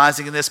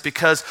compromising in this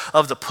because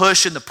of the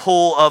push and the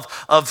pull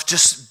of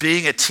just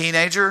being a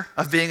teenager,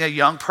 of being a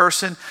young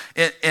person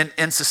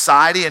in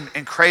society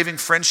and craving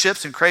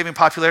friendships and craving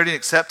popularity and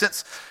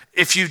acceptance.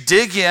 If you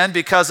dig in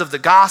because of the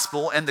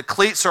gospel, and the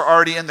cleats are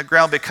already in the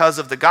ground because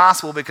of the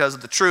gospel, because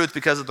of the truth,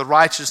 because of the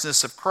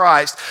righteousness of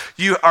Christ,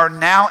 you are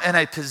now in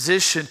a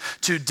position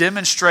to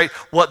demonstrate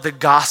what the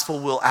gospel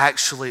will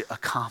actually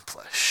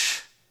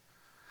accomplish.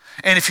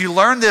 And if you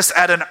learn this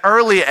at an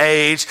early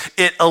age,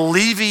 it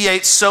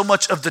alleviates so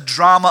much of the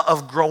drama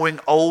of growing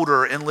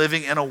older and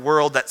living in a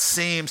world that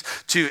seems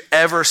to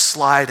ever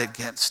slide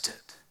against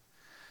it.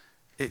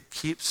 It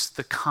keeps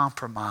the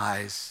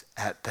compromise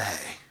at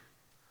bay.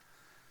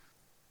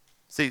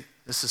 See,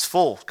 this is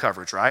full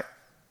coverage, right?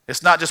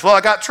 It's not just, well, I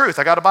got truth.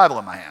 I got a Bible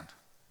in my hand.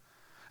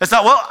 It's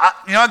not, well,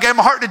 I gave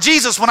my heart to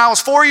Jesus when I was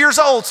 4 years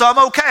old, so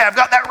I'm okay. I've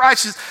got that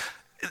righteous.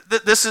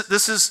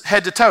 This is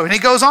head to toe. And he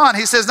goes on.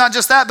 He says, not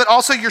just that, but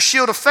also your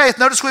shield of faith.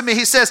 Notice with me,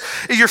 he says,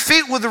 your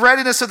feet with the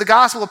readiness of the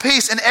gospel of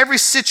peace. In every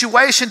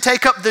situation,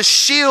 take up the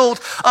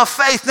shield of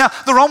faith. Now,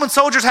 the Roman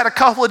soldiers had a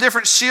couple of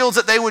different shields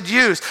that they would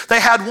use.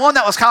 They had one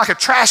that was kind of like a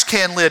trash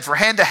can lid for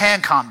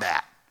hand-to-hand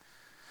combat.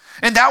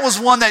 And that was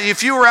one that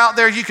if you were out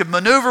there, you could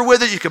maneuver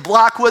with it, you could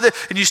block with it,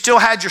 and you still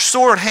had your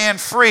sword hand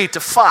free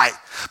to fight.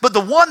 But the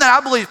one that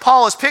I believe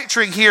Paul is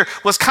picturing here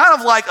was kind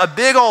of like a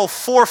big old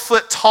 4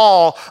 foot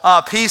tall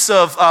piece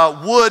of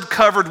wood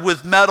covered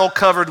with metal,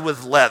 covered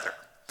with leather.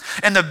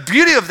 And the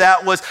beauty of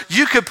that was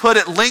you could put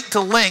it link to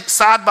link,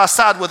 side by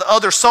side with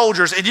other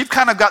soldiers, and you've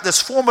kind of got this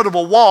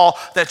formidable wall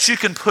that you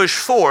can push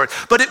forward.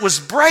 But it was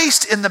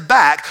braced in the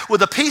back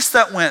with a piece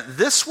that went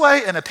this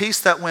way and a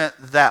piece that went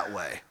that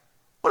way.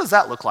 What does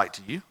that look like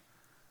to you?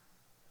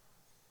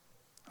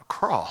 A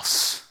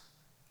cross.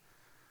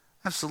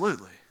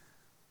 Absolutely.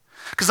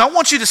 Because I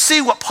want you to see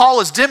what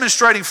Paul is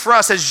demonstrating for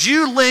us as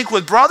you link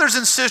with brothers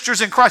and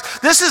sisters in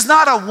Christ. This is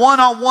not a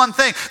one-on-one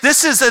thing.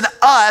 This is an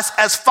us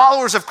as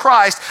followers of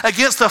Christ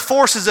against the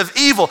forces of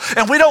evil.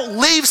 And we don't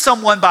leave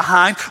someone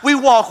behind. We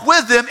walk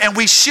with them and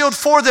we shield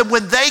for them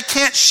when they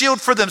can't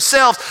shield for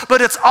themselves.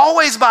 But it's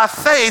always by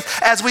faith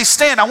as we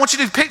stand. I want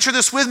you to picture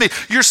this with me.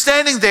 You're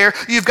standing there.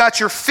 You've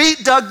got your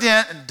feet dug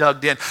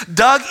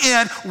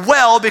in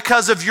well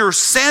because of your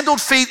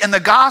sandaled feet in the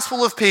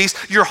gospel of peace.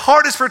 Your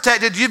heart is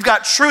protected. You've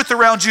got truth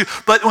around you,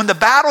 but when the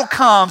battle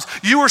comes,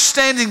 you are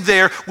standing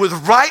there with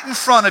right in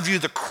front of you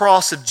the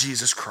cross of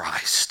Jesus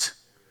Christ.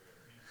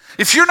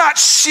 If you're not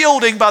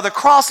shielding by the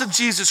cross of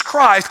Jesus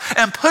Christ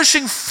and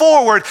pushing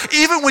forward,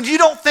 even when you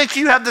don't think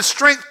you have the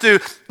strength to,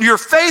 your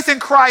faith in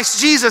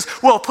Christ Jesus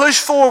will push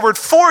forward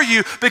for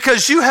you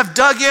because you have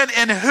dug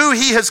in who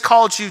he has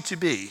called you to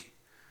be.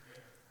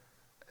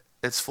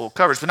 It's full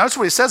coverage. But notice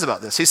what he says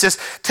about this. He says,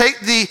 take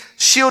the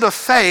shield of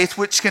faith,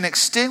 which can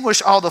extinguish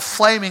all the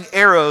flaming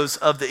arrows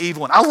of the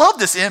evil one. I love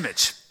this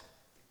image.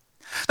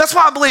 That's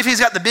why I believe he's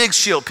got the big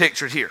shield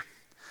pictured here.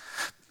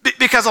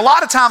 Because a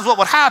lot of times what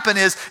would happen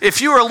is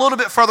if you were a little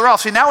bit further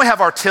off, see now we have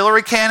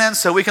artillery cannons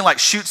so we can like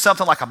shoot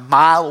something like a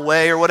mile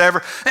away or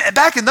whatever. And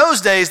back in those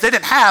days, they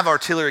didn't have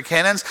artillery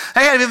cannons.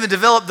 They hadn't even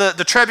developed the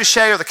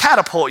trebuchet or the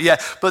catapult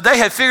yet, but they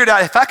had figured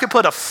out if I could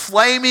put a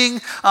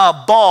flaming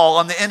ball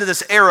on the end of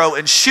this arrow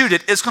and shoot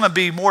it, it's going to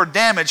be more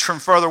damage from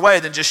further away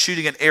than just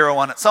shooting an arrow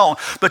on its own.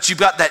 But you've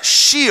got that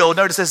shield,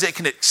 notice as it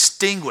can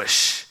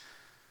extinguish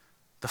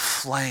the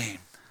flame.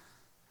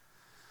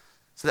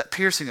 So that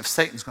piercing of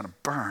Satan is going to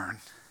burn.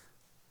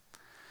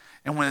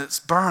 And when its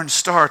burn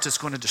starts, it's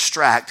going to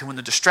distract. And when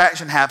the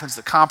distraction happens,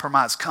 the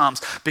compromise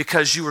comes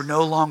because you are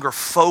no longer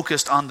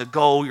focused on the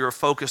goal. You're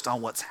focused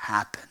on what's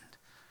happened.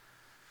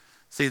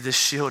 See, this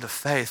shield of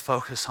faith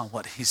focuses on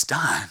what he's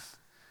done.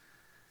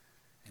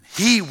 And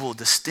he will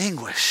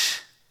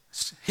distinguish.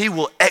 He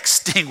will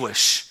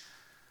extinguish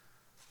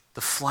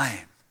the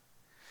flame.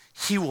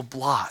 He will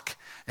block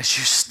as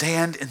you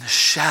stand in the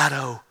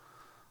shadow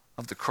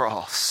of the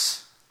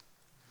cross.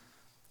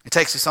 It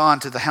takes us on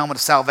to the helmet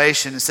of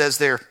salvation. It says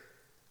there,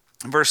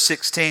 in verse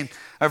 17,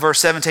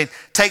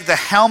 take the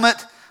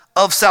helmet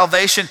of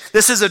salvation.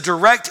 This is a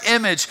direct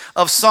image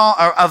of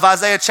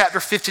Isaiah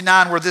chapter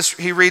 59 where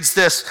he reads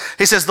this.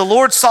 He says, the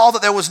Lord saw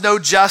that there was no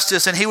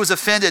justice and he was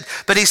offended,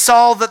 but he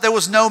saw that there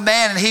was no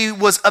man and he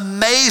was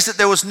amazed that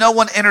there was no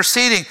one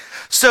interceding.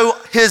 So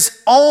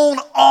his own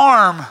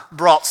arm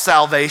brought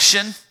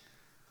salvation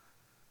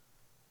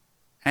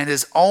and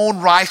his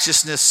own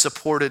righteousness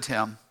supported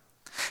him.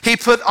 He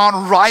put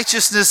on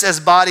righteousness as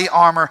body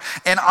armor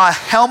and a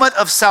helmet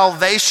of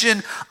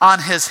salvation on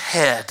his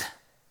head.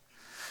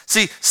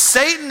 See,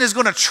 Satan is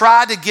going to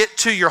try to get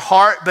to your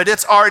heart, but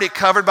it's already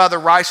covered by the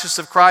righteousness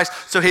of Christ,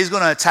 so he's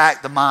going to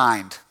attack the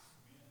mind.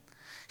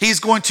 He's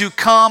going to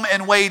come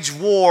and wage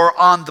war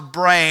on the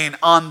brain,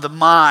 on the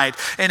mind.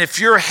 And if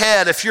your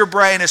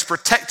brain is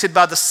protected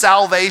by the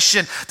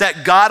salvation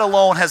that God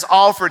alone has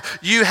offered,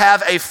 you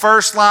have a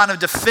first line of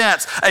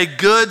defense, a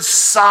good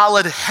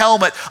solid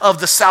helmet of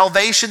the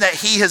salvation that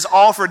he has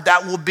offered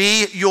that will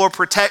be your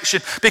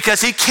protection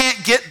because he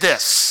can't get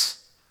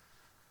this.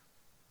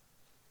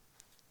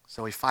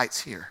 So he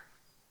fights here.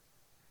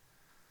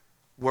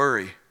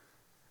 Worry,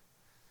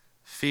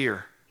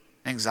 fear,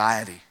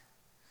 anxiety,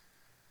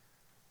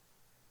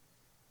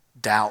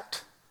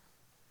 doubt,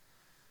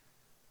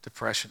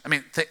 depression. I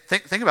mean,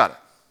 think about it.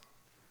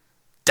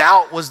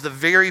 Doubt was the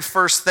very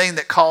first thing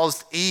that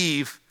caused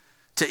Eve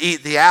to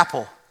eat the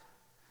apple.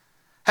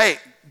 Hey,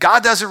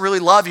 God doesn't really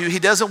love you. He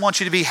doesn't want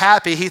you to be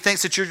happy. He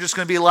thinks that you're just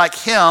going to be like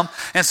him.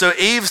 And so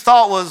Eve's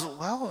thought was,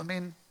 well, I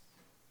mean,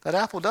 that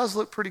apple does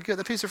look pretty good.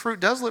 That piece of fruit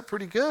does look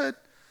pretty good.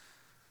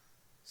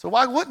 So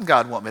why wouldn't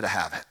God want me to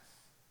have it?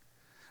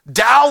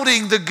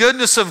 Doubting the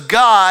goodness of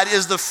God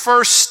is the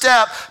first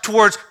step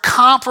towards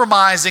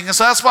compromising. And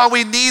so that's why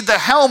we need the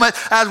helmet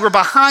as we're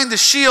behind the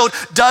shield,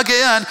 dug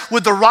in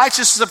with the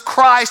righteousness of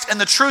Christ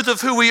and the truth of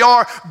who we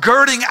are,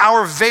 girding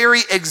our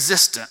very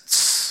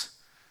existence.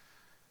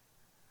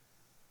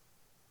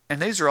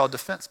 And these are all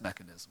defense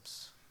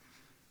mechanisms.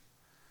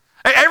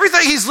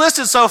 Everything he's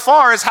listed so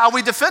far is how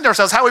we defend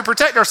ourselves, how we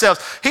protect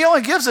ourselves. He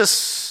only gives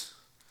us,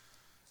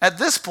 at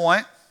this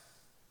point,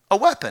 a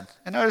weapon.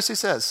 And notice he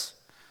says,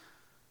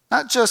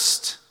 not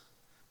just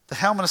the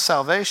helmet of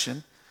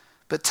salvation,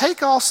 but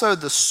take also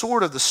the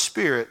sword of the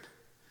Spirit,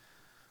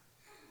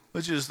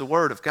 which is the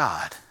word of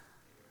God.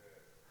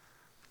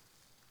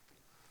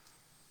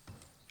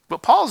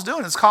 What Paul's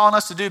doing is calling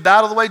us to do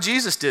battle the way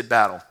Jesus did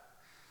battle.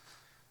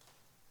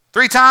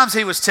 3 times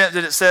he was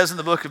tempted, it says in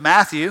the book of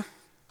Matthew,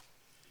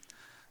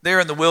 there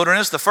in the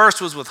wilderness. The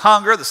first was with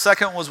hunger, the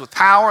second was with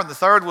power, and the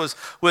third was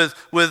the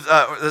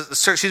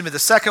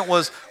second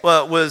was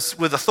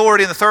with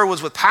authority, and the third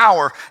was with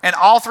power. And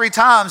all 3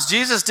 times,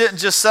 Jesus didn't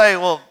just say,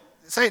 well,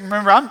 Satan,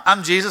 remember,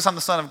 I'm Jesus, I'm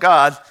the Son of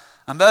God,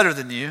 I'm better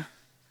than you.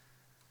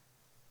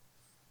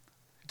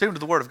 He took him to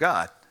the Word of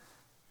God.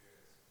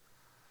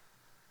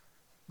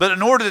 But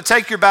in order to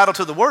take your battle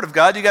to the Word of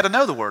God, you got to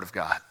know the Word of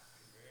God.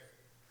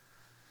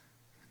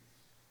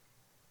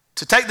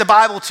 To take the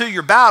Bible to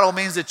your battle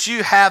means that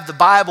you have the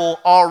Bible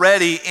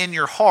already in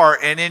your heart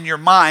and in your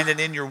mind and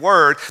in your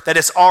word, that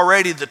it's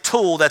already the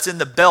tool that's in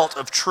the belt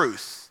of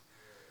truth.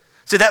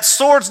 See, that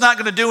sword's not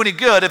going to do any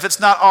good if it's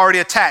not already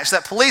attached.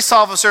 That police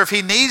officer, if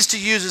he needs to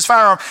use his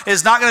firearm,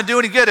 is not going to do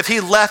any good if he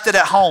left it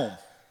at home.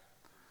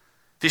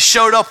 If he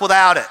showed up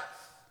without it.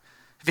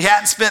 If he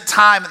hadn't spent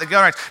time at the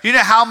gun range. You know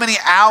how many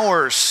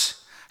hours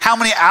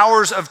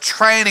of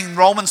training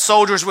Roman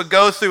soldiers would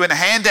go through in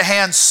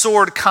hand-to-hand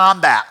sword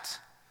combat.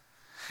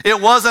 It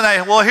wasn't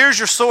well, here's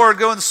your sword,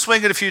 go and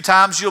swing it a few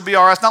times, you'll be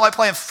all right. It's not like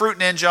playing Fruit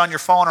Ninja on your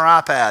phone or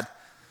iPad.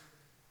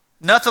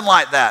 Nothing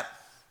like that.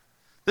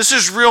 This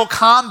is real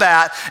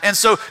combat. And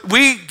so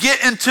we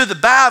get into the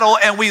battle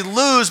and we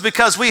lose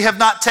because we have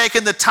not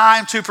taken the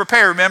time to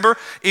prepare. Remember,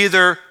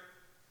 either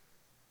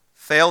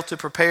fail to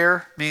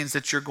prepare means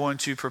that you're going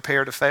to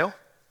prepare to fail.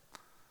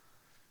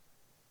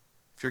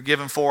 If you're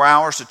given 4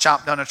 hours to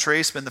chop down a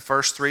tree, spend the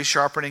first 3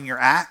 sharpening your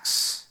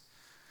axe.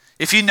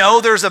 If you know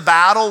there's a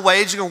battle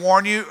waging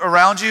around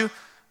you,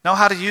 know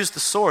how to use the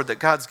sword that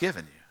God's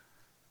given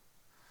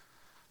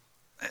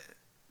you.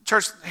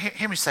 Church,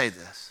 hear me say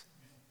this.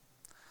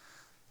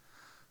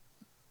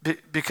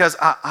 Because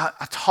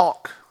I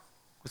talk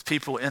with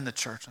people in the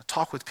church. I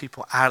talk with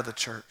people out of the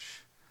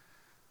church.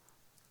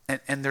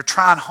 And they're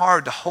trying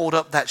hard to hold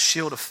up that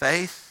shield of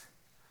faith,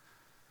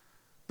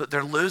 but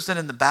they're losing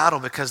in the battle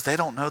because they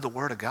don't know the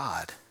Word of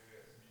God.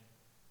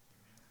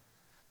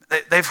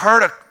 They've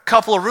heard a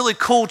couple of really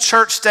cool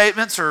church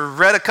statements or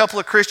read a couple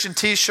of Christian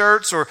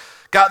t-shirts or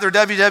got their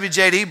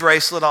WWJD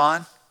bracelet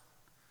on.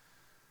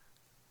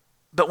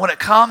 But when it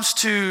comes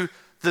to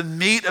the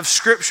meat of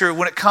Scripture,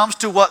 when it comes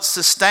to what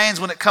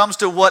sustains, when it comes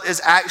to what is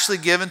actually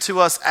given to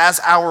us as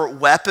our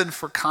weapon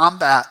for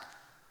combat,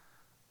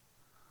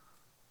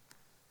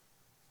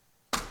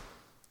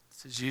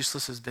 it's as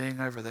useless as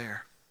being over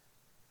there.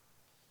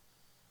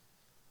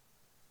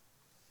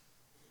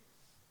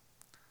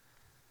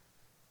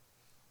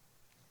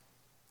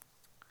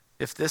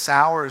 If this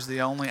hour is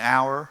the only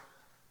hour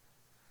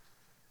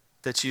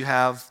that you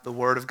have the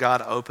Word of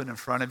God open in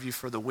front of you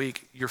for the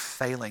week, you're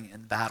failing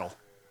in battle.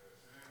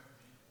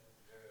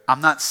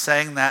 I'm not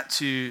saying that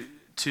to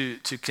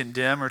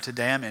condemn or to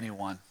damn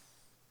anyone.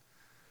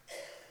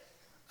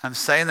 I'm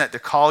saying that to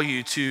call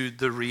you to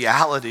the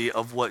reality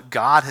of what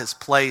God has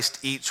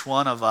placed each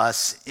one of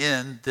us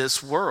in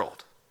this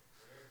world.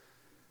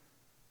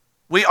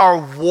 We are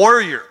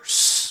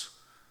warriors.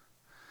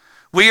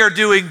 We are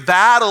doing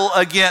battle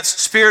against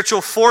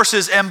spiritual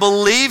forces, and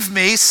believe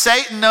me,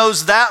 Satan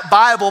knows that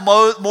Bible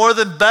more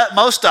than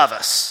most of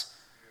us.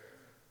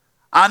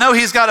 I know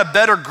he's got a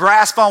better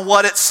grasp on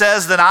what it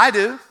says than I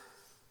do.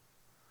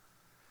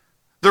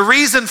 The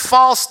reason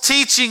false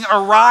teaching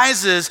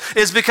arises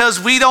is because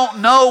we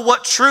don't know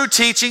what true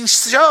teaching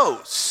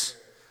shows.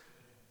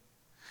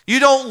 You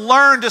don't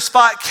learn to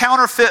spot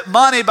counterfeit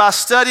money by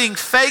studying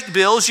fake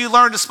bills. You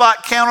learn to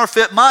spot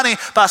counterfeit money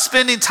by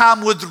spending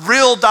time with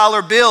real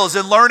dollar bills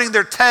and learning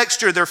their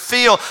texture, their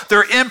feel,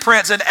 their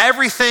imprints, and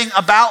everything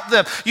about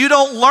them. You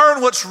don't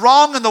learn what's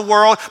wrong in the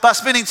world by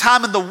spending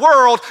time in the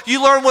world.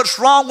 You learn what's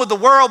wrong with the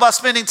world by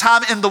spending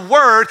time in the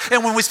Word.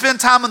 And when we spend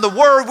time in the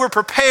Word, we're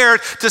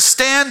prepared to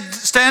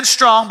stand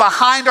strong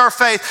behind our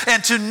faith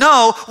and to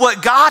know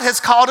what God has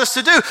called us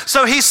to do.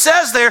 So he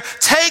says there,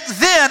 take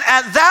then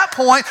at that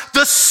point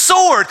the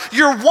sword,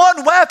 your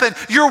one weapon,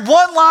 your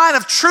one line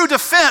of true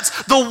defense,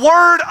 the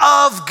Word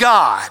of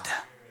God.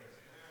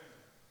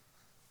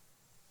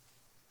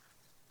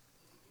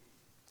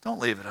 Don't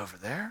leave it over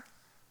there.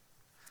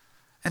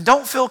 And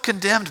don't feel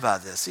condemned by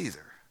this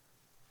either.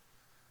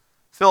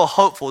 Feel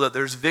hopeful that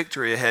there's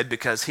victory ahead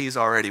because he's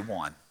already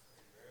won.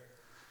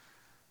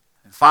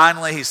 And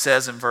finally, he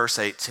says in verse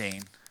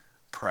 18,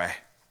 pray.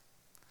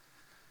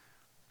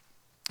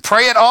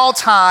 Pray at all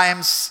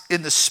times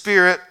in the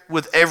Spirit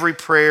with every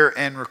prayer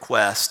and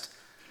request.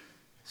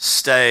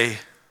 Stay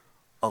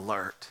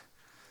alert.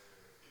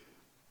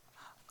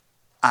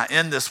 I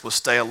end this with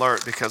stay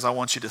alert because I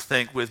want you to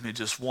think with me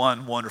just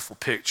one wonderful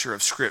picture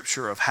of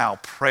Scripture of how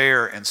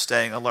prayer and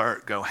staying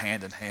alert go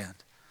hand in hand.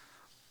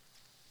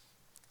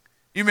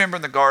 You remember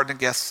in the Garden of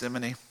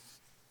Gethsemane?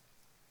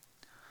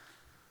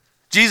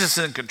 Jesus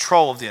is in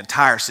control of the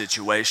entire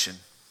situation.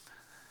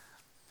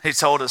 He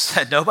told us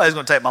that nobody's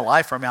going to take my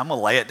life from me. I'm going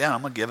to lay it down.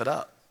 I'm going to give it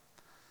up.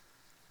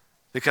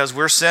 Because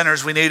we're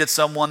sinners, we needed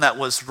someone that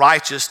was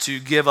righteous to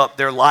give up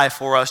their life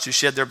for us, to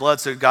shed their blood.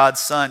 So God's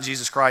Son,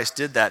 Jesus Christ,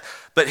 did that.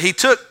 But he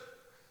took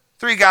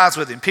 3 guys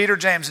with him, Peter,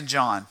 James, and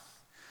John,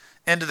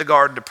 into the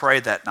garden to pray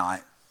that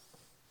night.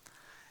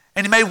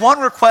 And he made one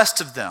request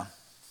of them.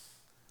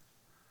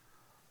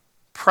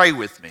 Pray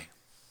with me.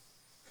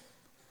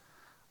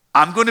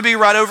 I'm going to be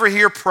right over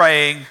here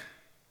praying.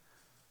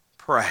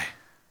 Pray.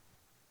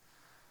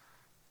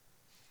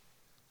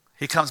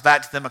 He comes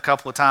back to them a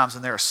couple of times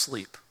and they're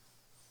asleep.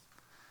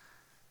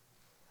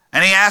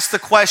 And he asked the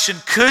question,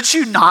 could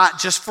you not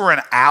just for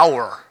an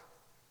hour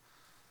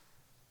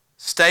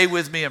stay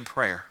with me in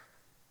prayer?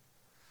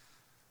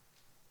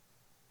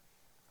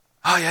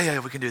 Oh, yeah,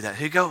 we can do that.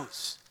 He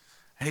goes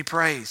and he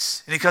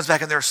prays and he comes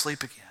back and they're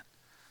asleep again.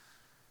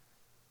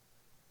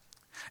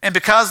 And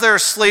because they're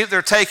asleep,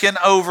 they're taken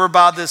over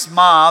by this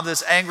mob,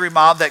 this angry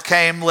mob that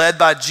came led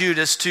by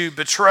Judas to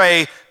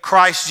betray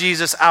Christ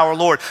Jesus our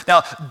Lord.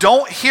 Now,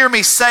 don't hear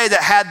me say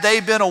that had they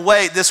been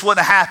awake, this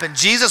wouldn't have happened.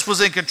 Jesus was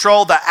in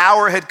control. The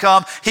hour had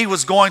come. He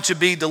was going to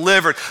be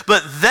delivered.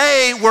 But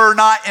they were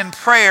not in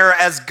prayer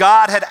as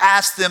God had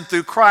asked them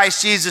through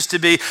Christ Jesus to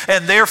be,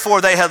 and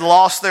therefore they had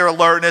lost their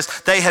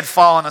alertness. They had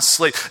fallen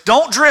asleep.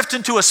 Don't drift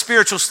into a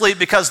spiritual sleep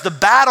because the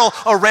battle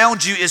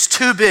around you is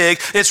too big.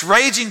 It's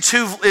raging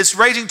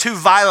too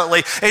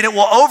violently, and it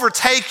will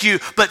overtake you.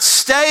 But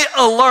stay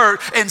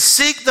alert and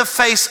seek the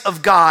face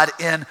of God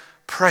in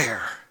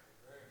prayer.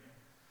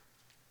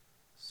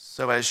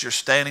 So as you're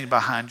standing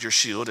behind your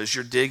shield, as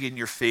you're digging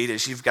your feet,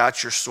 as you've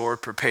got your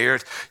sword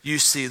prepared, you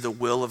see the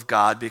will of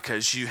God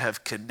because you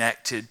have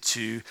connected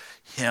to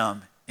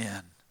Him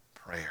in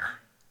prayer.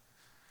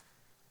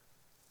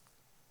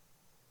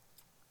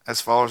 As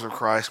followers of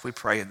Christ, we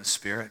pray in the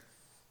Spirit.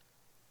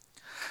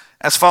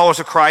 As followers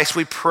of Christ,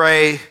 we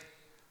pray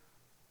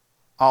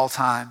all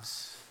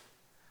times.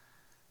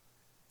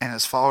 And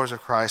as followers of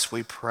Christ,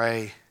 we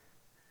pray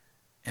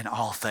in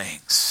all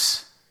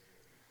things.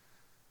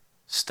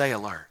 Stay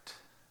alert.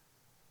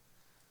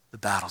 The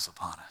battle's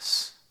upon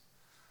us.